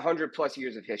 100+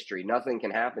 years of history. Nothing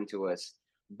can happen to us.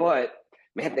 But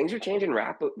man, things are changing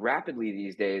rapidly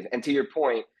these days. And to your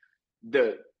point,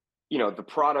 the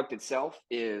product itself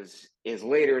is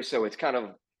later, so it's kind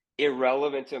of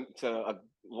irrelevant to a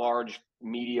large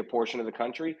media portion of the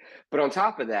country. But on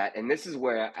top of that, and this is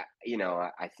where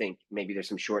I think maybe there's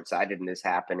some short-sightedness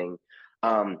happening.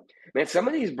 Man, some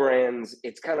of these brands,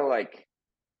 it's kind of like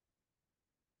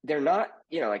they're not,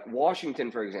 like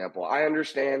Washington, for example. I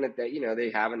understand that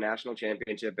they have a national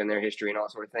championship in their history and all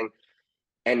sort of thing.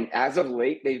 And as of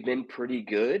late, they've been pretty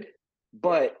good.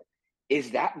 But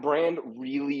is that brand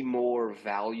really more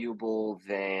valuable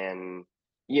than,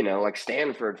 like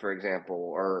Stanford, for example,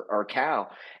 or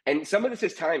Cal. And some of this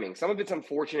is timing. Some of it's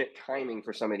unfortunate timing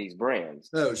for some of these brands.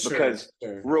 Oh, sure, Because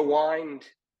sure. rewind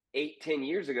 8-10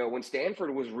 years ago when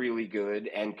Stanford was really good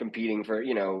and competing for,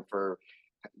 for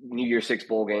New Year's Six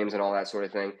bowl games and all that sort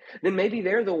of thing, then maybe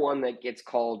they're the one that gets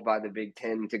called by the Big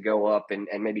Ten to go up and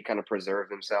maybe kind of preserve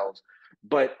themselves.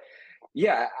 But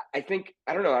yeah, I think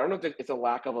I don't know. I don't know if it's a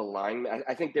lack of alignment.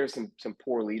 I think there's some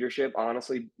poor leadership.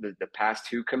 Honestly, the past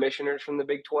two commissioners from the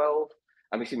Big 12,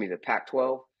 excuse me, the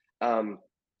Pac-12, um,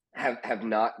 have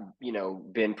not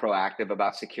been proactive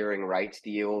about securing rights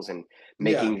deals and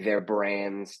Yeah. making their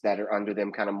brands that are under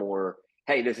them kind of more.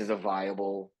 Hey, this is a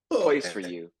viable Well, place for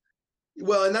you.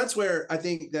 well, and that's where I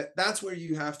think that's where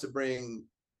you have to bring,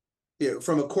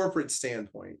 from a corporate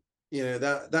standpoint,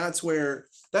 that's where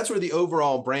the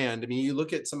overall brand. I mean, you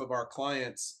look at some of our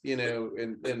clients, in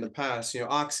the past,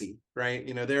 Oxy, right?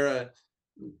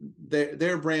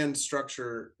 Their brand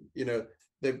structure,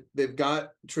 they've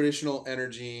got traditional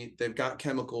energy, they've got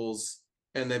chemicals,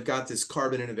 and they've got this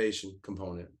carbon innovation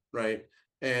component, right?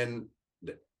 And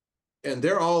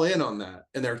they're all in on that,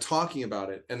 and they're talking about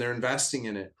it, and they're investing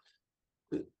in it.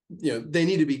 They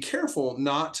need to be careful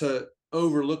not to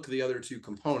overlook the other two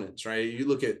components, right? You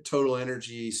look at total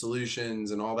energy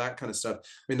solutions and all that kind of stuff. I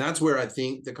mean, that's where I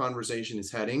think the conversation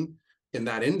is heading in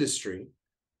that industry.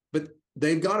 But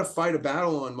they've got to fight a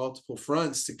battle on multiple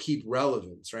fronts to keep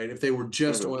relevance, right? If they were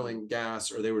just oil and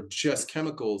gas, or they were just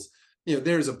chemicals,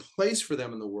 there's a place for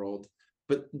them in the world,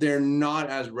 but they're not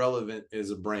as relevant as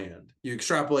a brand. You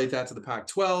extrapolate that to the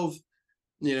Pac-12,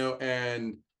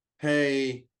 and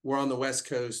hey, we're on the West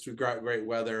Coast, we've got great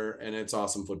weather, and it's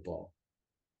awesome football.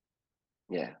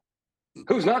 Yeah.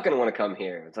 Who's not going to want to come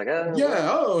here? It's like, hey,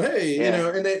 yeah.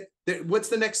 And they, what's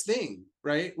the next thing,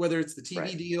 right? Whether it's the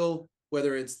TV deal,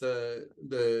 whether it's the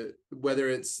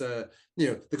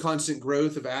constant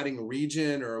growth of adding a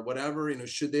region or whatever,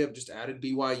 should they have just added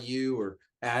BYU or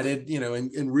added,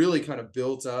 and really kind of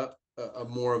built up a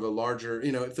more of a larger,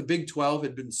 if the Big 12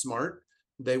 had been smart,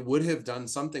 they would have done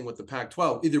something with the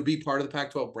Pac-12, either be part of the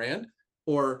Pac-12 brand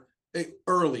or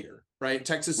earlier, right?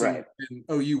 Texas and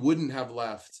OU wouldn't have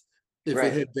left if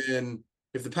it had been,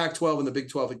 if the Pac-12 and the Big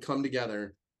 12 had come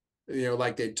together,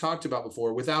 like they talked about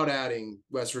before, without adding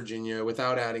West Virginia,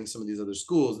 without adding some of these other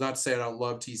schools. Not to say I don't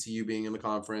love TCU being in the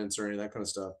conference or any of that kind of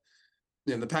stuff.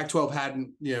 The Pac-12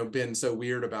 hadn't, been so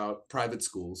weird about private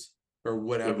schools or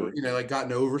whatever, like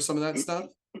gotten over some of that stuff.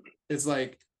 It's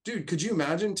like, dude, could you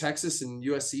imagine Texas and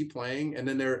USC playing, and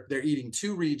then they're eating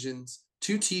two regions,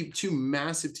 two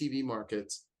massive TV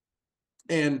markets,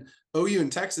 and OU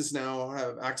and Texas now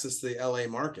have access to the LA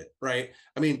market, right?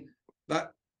 I mean,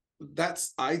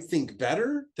 that's I think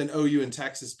better than OU and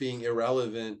Texas being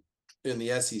irrelevant in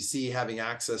the SEC having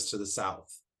access to the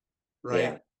South, right?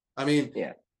 Yeah. I mean,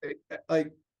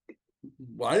 like,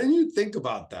 why didn't you think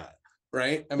about that,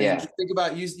 right? I mean, think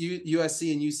about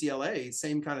USC and UCLA,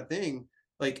 same kind of thing.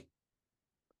 Like,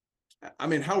 I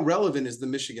mean, how relevant is the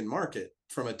Michigan market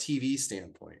from a TV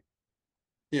standpoint?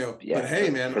 But hey,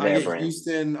 man, I get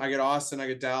Houston, I get Austin, I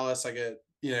get Dallas, I get,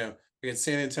 I get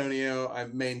San Antonio, I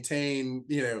maintain,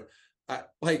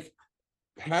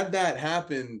 had that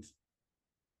happened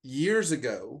years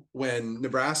ago when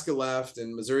Nebraska left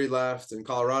and Missouri left and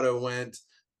Colorado went,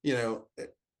 had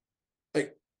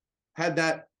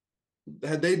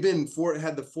they been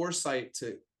had the foresight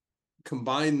to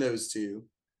combine those two,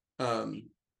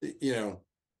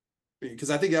 because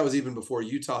I think that was even before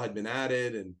Utah had been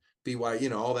added and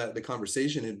BYU, all that, the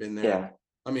conversation had been there. Yeah.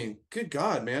 I mean, good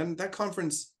God, man, that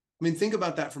conference, I mean, think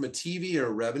about that from a TV or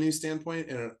a revenue standpoint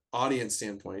and an audience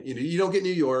standpoint. You don't get New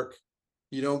York,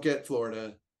 you don't get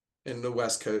Florida and the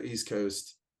West Coast, East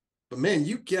Coast, but man,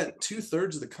 you get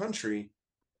 2/3 of the country,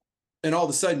 and all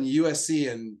of a sudden USC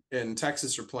and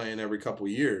Texas are playing every couple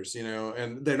of years,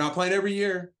 and they're not playing every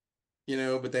year,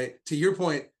 but to your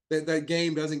point, that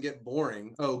game doesn't get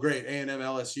boring. Oh, great, A&M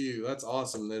LSU. That's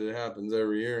awesome that it happens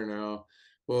every year now.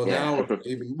 Well, now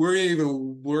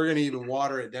we're gonna even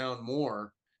water it down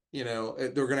more.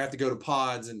 They're gonna have to go to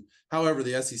pods, and however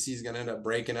the SEC is gonna end up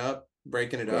breaking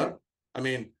it up. I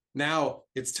mean, now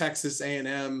it's Texas,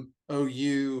 A&M,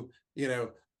 OU,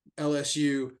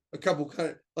 LSU, a couple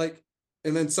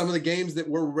and then some of the games that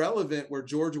were relevant where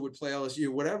Georgia would play LSU,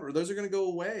 whatever, those are going to go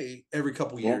away every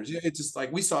couple of years. It's just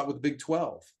like we saw it with the Big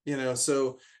 12,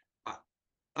 so I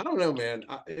don't know, man.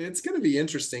 It's going to be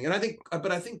interesting. And I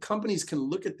think companies can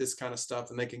look at this kind of stuff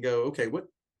and they can go, okay, what,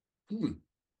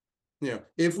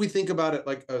 if we think about it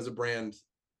like as a brand,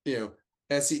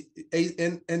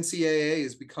 NCAA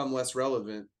has become less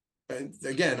relevant. And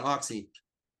again, Oxy's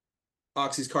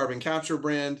carbon capture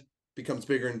brand becomes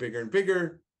bigger and bigger and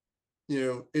bigger,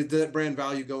 is that brand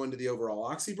value go into the overall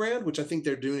Oxy brand, which I think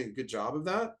they're doing a good job of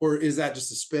that? Or is that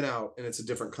just a spin out and it's a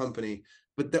different company?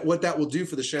 But what that will do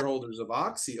for the shareholders of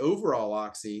Oxy, overall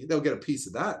Oxy, they'll get a piece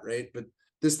of that, right? But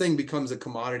this thing becomes a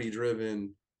commodity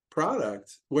driven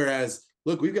product. Whereas,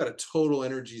 look, we've got a total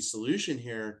energy solution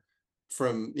here,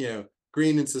 from,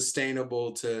 green and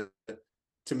sustainable to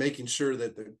making sure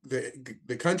that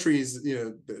the countries,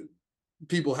 the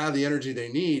people have the energy they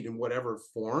need in whatever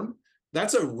form.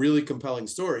 That's a really compelling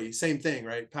story. Same thing,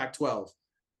 right? Pac-12,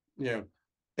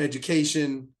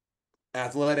 education,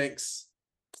 athletics,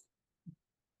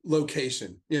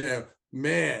 location,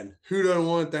 man, who doesn't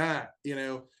want that?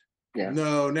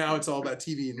 No, now it's all about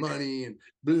TV and money and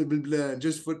blah, blah, blah, and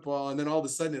just football. And then all of a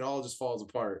sudden it all just falls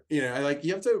apart. You have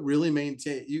to really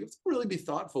you have to really be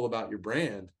thoughtful about your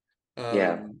brand.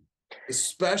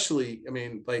 Especially,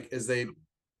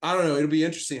 I don't know, it'll be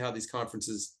interesting how these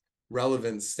conferences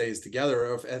relevance stays together,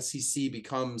 or if SEC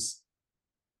becomes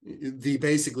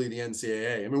basically the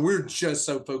NCAA. We're just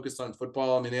so focused on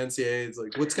football. The NCAA is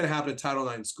like, what's going to happen to Title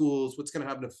IX schools? What's going to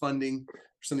happen to funding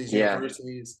for some of these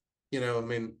universities?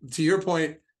 To your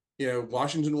point,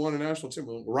 Washington won a national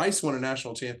championship. Rice won a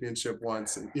national championship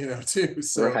once, too.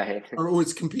 So, right. Or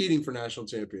was competing for national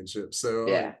championships. So,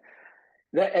 yeah.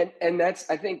 And that's,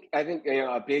 I think, a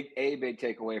big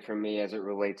takeaway from me as it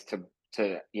relates to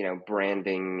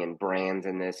branding and brands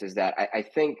in this is that I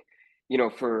think,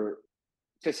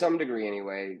 to some degree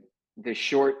anyway, the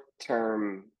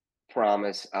short-term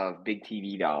promise of big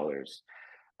TV dollars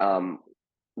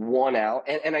won out,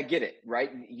 and I get it, right?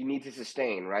 You need to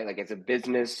sustain, right? Like, as a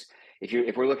business,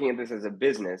 if we're looking at this as a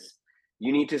business,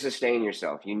 you need to sustain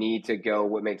yourself. You need to go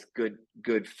what makes good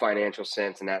financial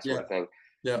sense and that sort of thing.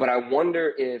 Yeah. But I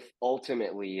wonder if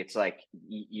ultimately it's like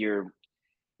you're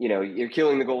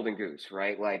killing the golden goose,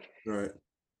 right? Like, right.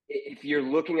 If you're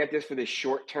looking at this for this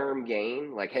short-term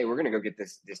gain, like, hey, we're going to go get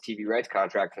this TV rights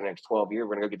contract for the next 12 years.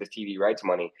 We're going to go get this TV rights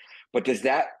money. But does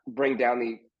that bring down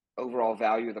the overall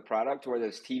value of the product, or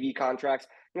those TV contracts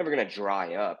are never going to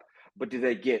dry up? But do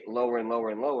they get lower and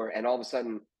lower and lower? And all of a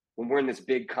sudden, when we're in this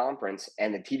big conference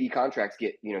and the TV contracts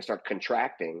get, start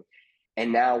contracting,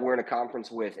 and now we're in a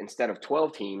conference with, instead of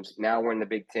 12 teams, now we're in the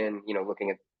Big Ten, looking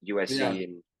at USC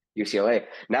and UCLA.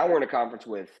 Now we're in a conference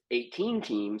with 18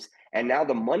 teams, and now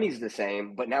the money's the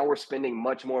same, but now we're spending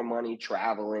much more money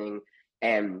traveling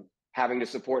and having to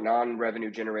support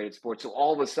non-revenue generated sports. So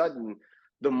all of a sudden,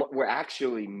 we're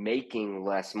actually making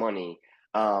less money.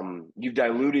 You've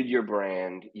diluted your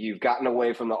brand. You've gotten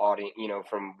away from the audience,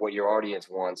 from what your audience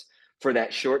wants for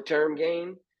that short-term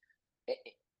gain.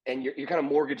 And you're kind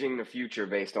of mortgaging the future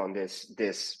based on this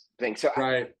thing. So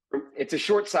right. It's a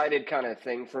short-sighted kind of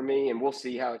thing for me, and we'll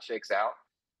see how it shakes out.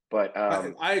 But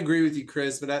I agree with you,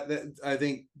 Chris. But I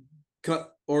think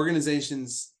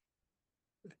organizations,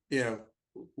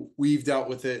 we've dealt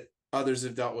with it. Others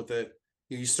have dealt with it.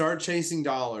 You start chasing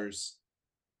dollars,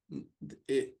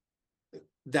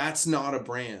 that's not a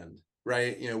brand,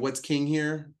 right? What's king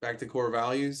here? Back to core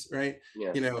values, right?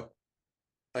 Yeah.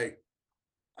 Like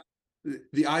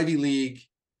the Ivy League,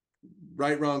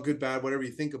 right, wrong, good, bad, whatever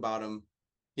you think about them,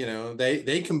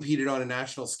 they competed on a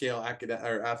national scale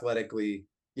or athletically,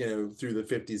 through the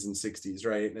 50s and 60s,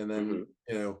 right? And then,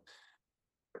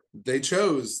 they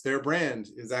chose, their brand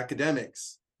is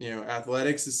academics.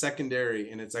 Athletics is secondary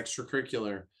and it's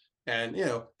extracurricular. And,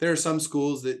 there are some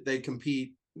schools that they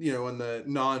compete, in the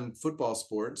non-football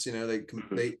sports, they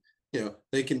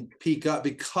can peak up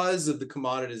because of the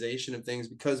commoditization of things,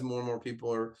 because more and more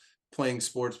people are playing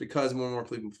sports, because more and more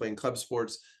people playing club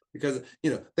sports, because,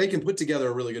 they can put together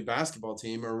a really good basketball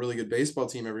team or a really good baseball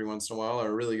team every once in a while, or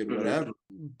a really good whatever.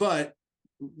 But,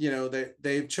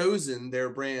 they've chosen their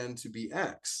brand to be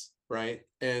X, right?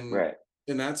 And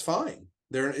that's fine.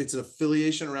 It's an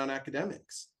affiliation around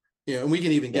academics, and we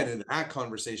can even get into that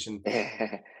conversation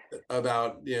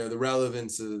about, the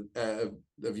relevance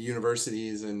of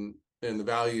universities and the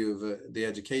value of the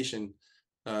education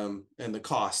and the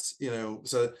cost,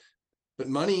 so, but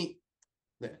money's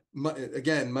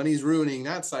ruining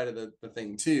that side of the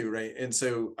thing too, right? And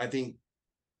so I think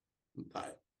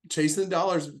chasing the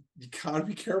dollars, you gotta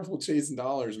be careful chasing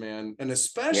dollars, man, and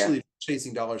especially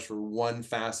chasing dollars for one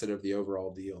facet of the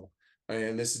overall deal.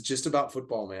 And this is just about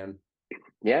football, man.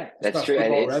 Yeah, that's true.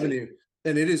 Football revenue.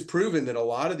 And it is proven that a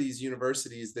lot of these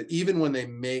universities, that even when they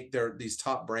make these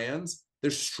top brands,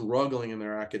 they're struggling in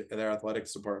their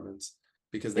athletics departments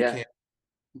because they can't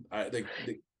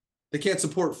they can't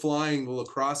support flying the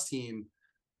lacrosse team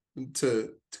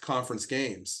to conference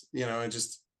games. It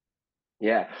just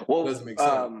well, doesn't make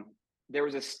sense. there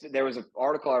was an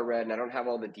article I read, and I don't have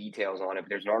all the details on it, but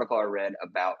there's an article I read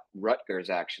about Rutgers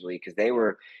actually, because they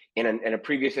were in a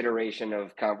previous iteration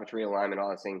of conference realignment,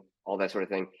 all that sort of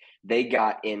thing. They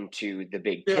got into the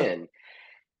Big Ten,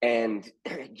 and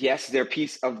yes, their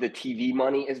piece of the TV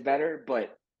money is better,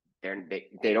 but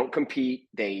they don't compete.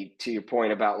 They, to your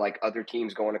point about like other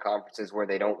teams going to conferences where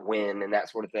they don't win and that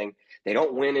sort of thing, they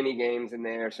don't win any games in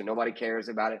there, so nobody cares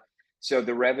about it. So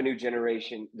the revenue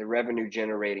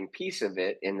generating piece of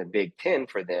it in the Big Ten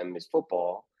for them is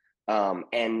football,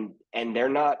 and they're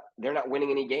not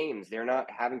winning any games. They're not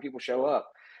having people show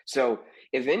up. So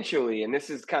eventually, and this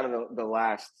is kind of the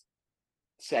last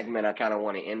segment I kind of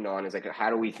want to end on, is like,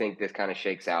 how do we think this kind of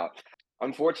shakes out?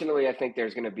 Unfortunately, I think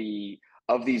there's going to be,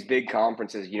 of these big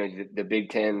conferences, the Big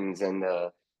Tens and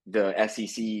the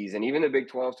SECs and even the Big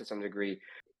 12s to some degree,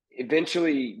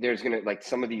 eventually there's going to, like,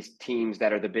 some of these teams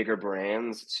that are the bigger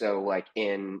brands. So like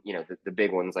in, the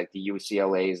big ones, like the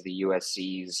UCLAs, the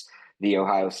USCs, the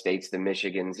Ohio States, the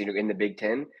Michigans, in the Big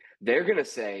Ten, they're going to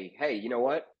say, hey, you know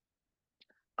what?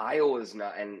 Iowa's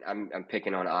not, and I'm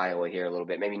picking on Iowa here a little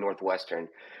bit, maybe Northwestern.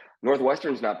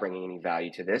 Northwestern's not bringing any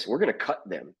value to this. We're going to cut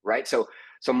them, right? So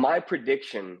my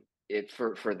prediction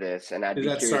for this, and I'd be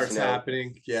curious starts to know,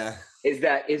 happening, is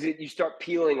it you start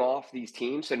peeling off these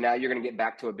teams, so now you're going to get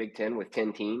back to a Big Ten with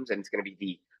 10 teams, and it's going to be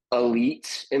the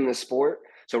elites in the sport.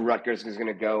 So Rutgers is going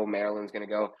to go, Maryland's going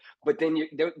to go, but then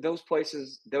those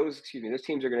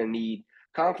teams are going to need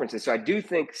conferences. So I do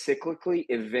think cyclically,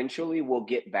 eventually, we'll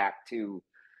get back to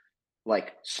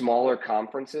like smaller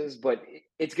conferences, but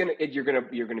you're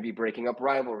gonna be breaking up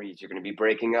rivalries. You're gonna be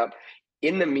breaking up.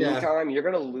 In the meantime, you're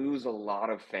gonna lose a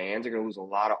lot of fans. You're gonna lose a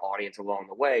lot of audience along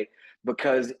the way,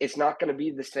 because it's not gonna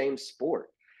be the same sport.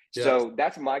 So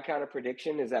that's my kind of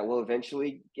prediction, is that we'll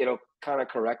eventually, kind of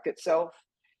correct itself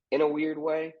in a weird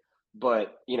way.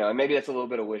 But, and maybe that's a little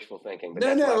bit of wishful thinking.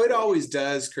 But no, it always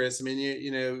does, Chris. I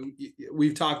mean,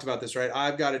 we've talked about this, right?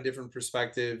 I've got a different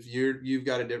perspective. You've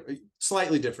got a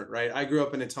slightly different, right? I grew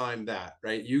up in a time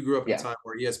right? You grew up in a time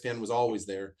where ESPN was always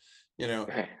there,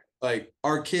 like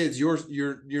our kids, your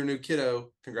new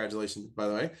kiddo, congratulations, by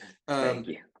the way. Thank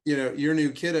you. Your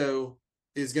new kiddo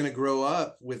is going to grow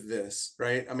up with this,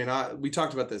 right? I mean, we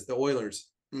talked about this, the Oilers,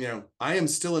 I am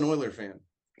still an Oiler fan.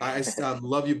 I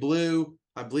love you, Blue.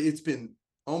 I believe it's been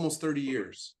almost 30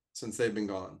 years since they've been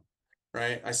gone,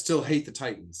 right? I still hate the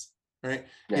Titans, right?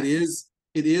 Yeah.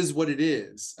 It is what it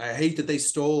is. I hate that they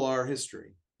stole our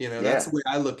history. That's the way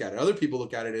I look at it. Other people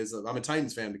look at it as, I'm a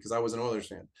Titans fan because I was an Oilers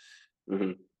fan.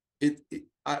 Mm-hmm.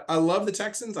 I love the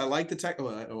Texans. I like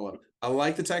the I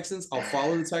like the Texans. I'll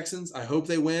follow the Texans. I hope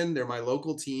they win. They're my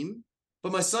local team.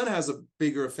 But my son has a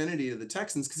bigger affinity to the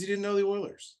Texans because he didn't know the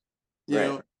Oilers. You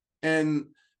know,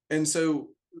 and so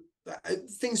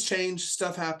things change,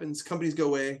 stuff happens, companies go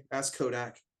away, ask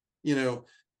Kodak,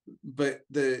 but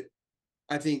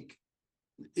I think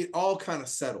it all kind of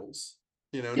settles,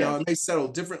 now it may settle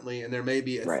differently, and there may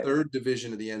be a third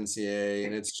division of the NCAA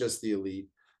and it's just the elite,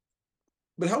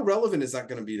 but how relevant is that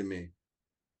going to be to me?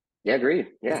 Yeah, agreed.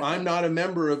 Yeah. If I'm not a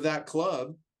member of that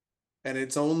club and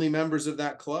it's only members of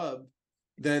that club,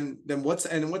 then what's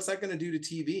that going to do to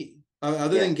TV?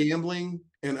 Other than gambling,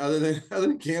 and other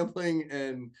than gambling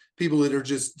and people that are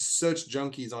just such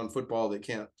junkies on football that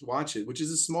can't watch it, which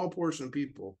is a small portion of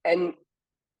people. And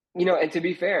and to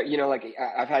be fair, like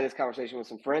I've had this conversation with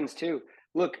some friends too.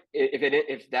 Look,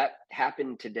 if that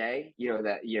happened today,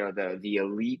 the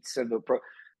elites of the pro,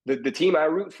 the team I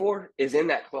root for is in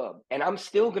that club, and I'm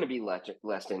still going to be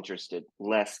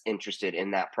less interested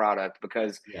in that product,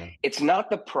 because it's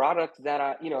not the product that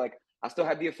I still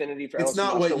have the affinity for. It's LSU.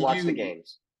 not what you watch the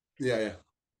games. Yeah.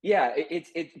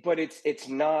 It's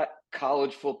not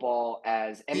college football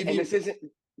and this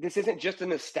isn't just a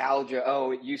nostalgia.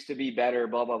 Oh, it used to be better,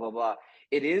 blah blah blah blah.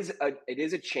 It is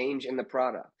a change in the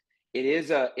product. It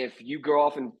is if you go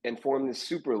off and form the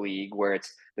Super League where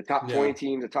it's the top 20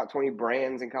 teams, the top 20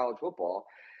 brands in college football,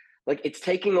 like it's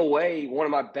taking away one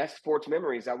of my best sports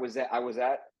memories. I was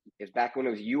at it's back when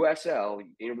it was USL.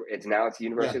 It's the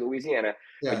University of Louisiana.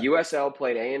 But USL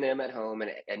played A&M at home, and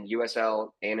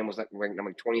A&M was ranked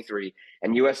number 23,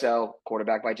 and USL,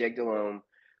 quarterback by Jake Delhomme,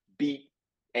 beat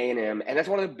A&M, and that's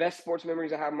one of the best sports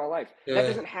memories I have in my life. That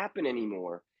doesn't happen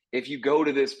anymore if you go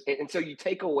to this, and so you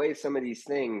take away some of these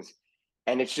things,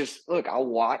 and it's just, look, I'll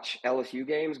watch LSU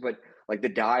games, but like the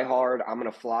diehard, I'm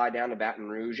going to fly down to Baton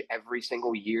Rouge every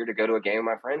single year to go to a game with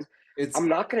my friends. I'm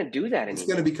not going to do that anymore. It's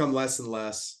going to become less and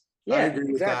less. Yeah, I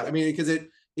agree with that. I mean, because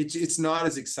it's not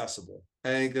as accessible. I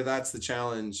think that's the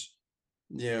challenge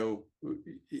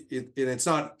it's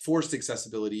not forced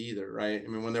accessibility either, right? I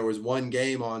mean, when there was one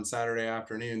game on Saturday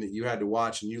afternoon that you had to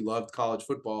watch and you loved college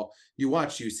football, you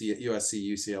watched USC,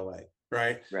 UCLA,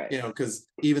 right? Right. Because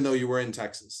even though you were in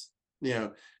Texas,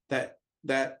 that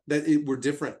we're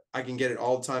different. I can get it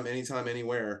all the time, anytime,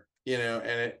 anywhere,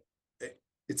 and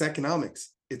it's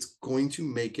economics. It's going to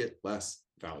make it less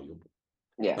valuable.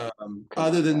 Yeah.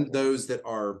 Other than those that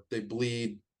they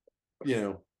bleed,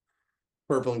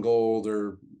 purple and gold,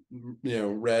 or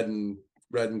red and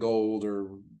gold, or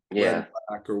red and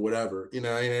black, or whatever.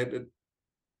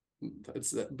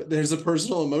 But there's a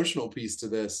personal, emotional piece to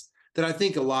this that I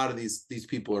think a lot of these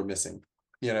people are missing.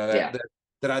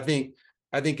 That I think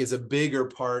is a bigger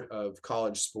part of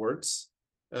college sports.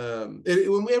 When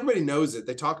everybody knows it,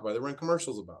 they talk about it, they run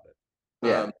commercials about it.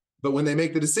 But when they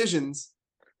make the decisions,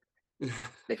 they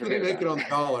make it on the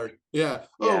dollar.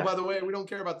 Oh, by the way, we don't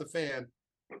care about the fan.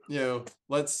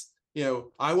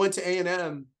 I went to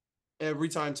A&M every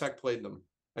time Tech played them.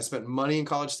 I spent money in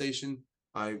College Station.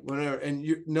 I went over, and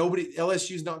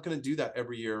LSU's not going to do that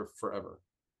every year forever.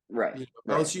 Right.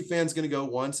 LSU fan's going to go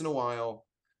once in a while,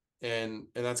 and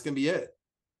that's going to be it.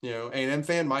 A&M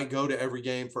fan might go to every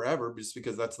game forever just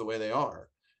because that's the way they are.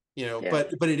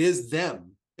 But it is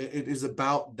them. It is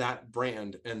about that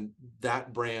brand and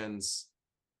that brand's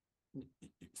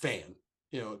fan.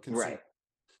 Right.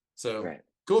 So. Right.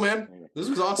 Cool, man. This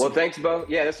was awesome. Well, thanks, Bo.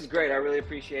 Yeah, this was great. I really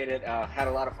appreciate it. Had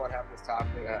a lot of fun having this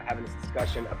topic, having this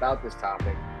discussion about this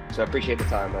topic. So I appreciate the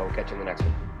time, Bo. We'll catch you in the next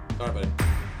one. All right, buddy.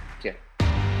 Yeah.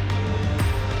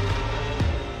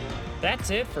 That's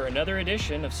it for another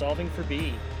edition of Solving for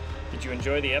B. Did you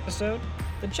enjoy the episode?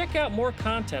 Then check out more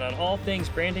content on all things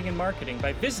branding and marketing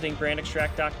by visiting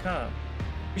BrandExtract.com.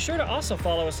 Be sure to also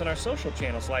follow us on our social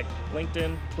channels like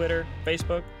LinkedIn, Twitter,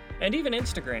 Facebook, and even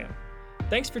Instagram.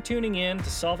 Thanks for tuning in to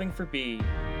Solving for B.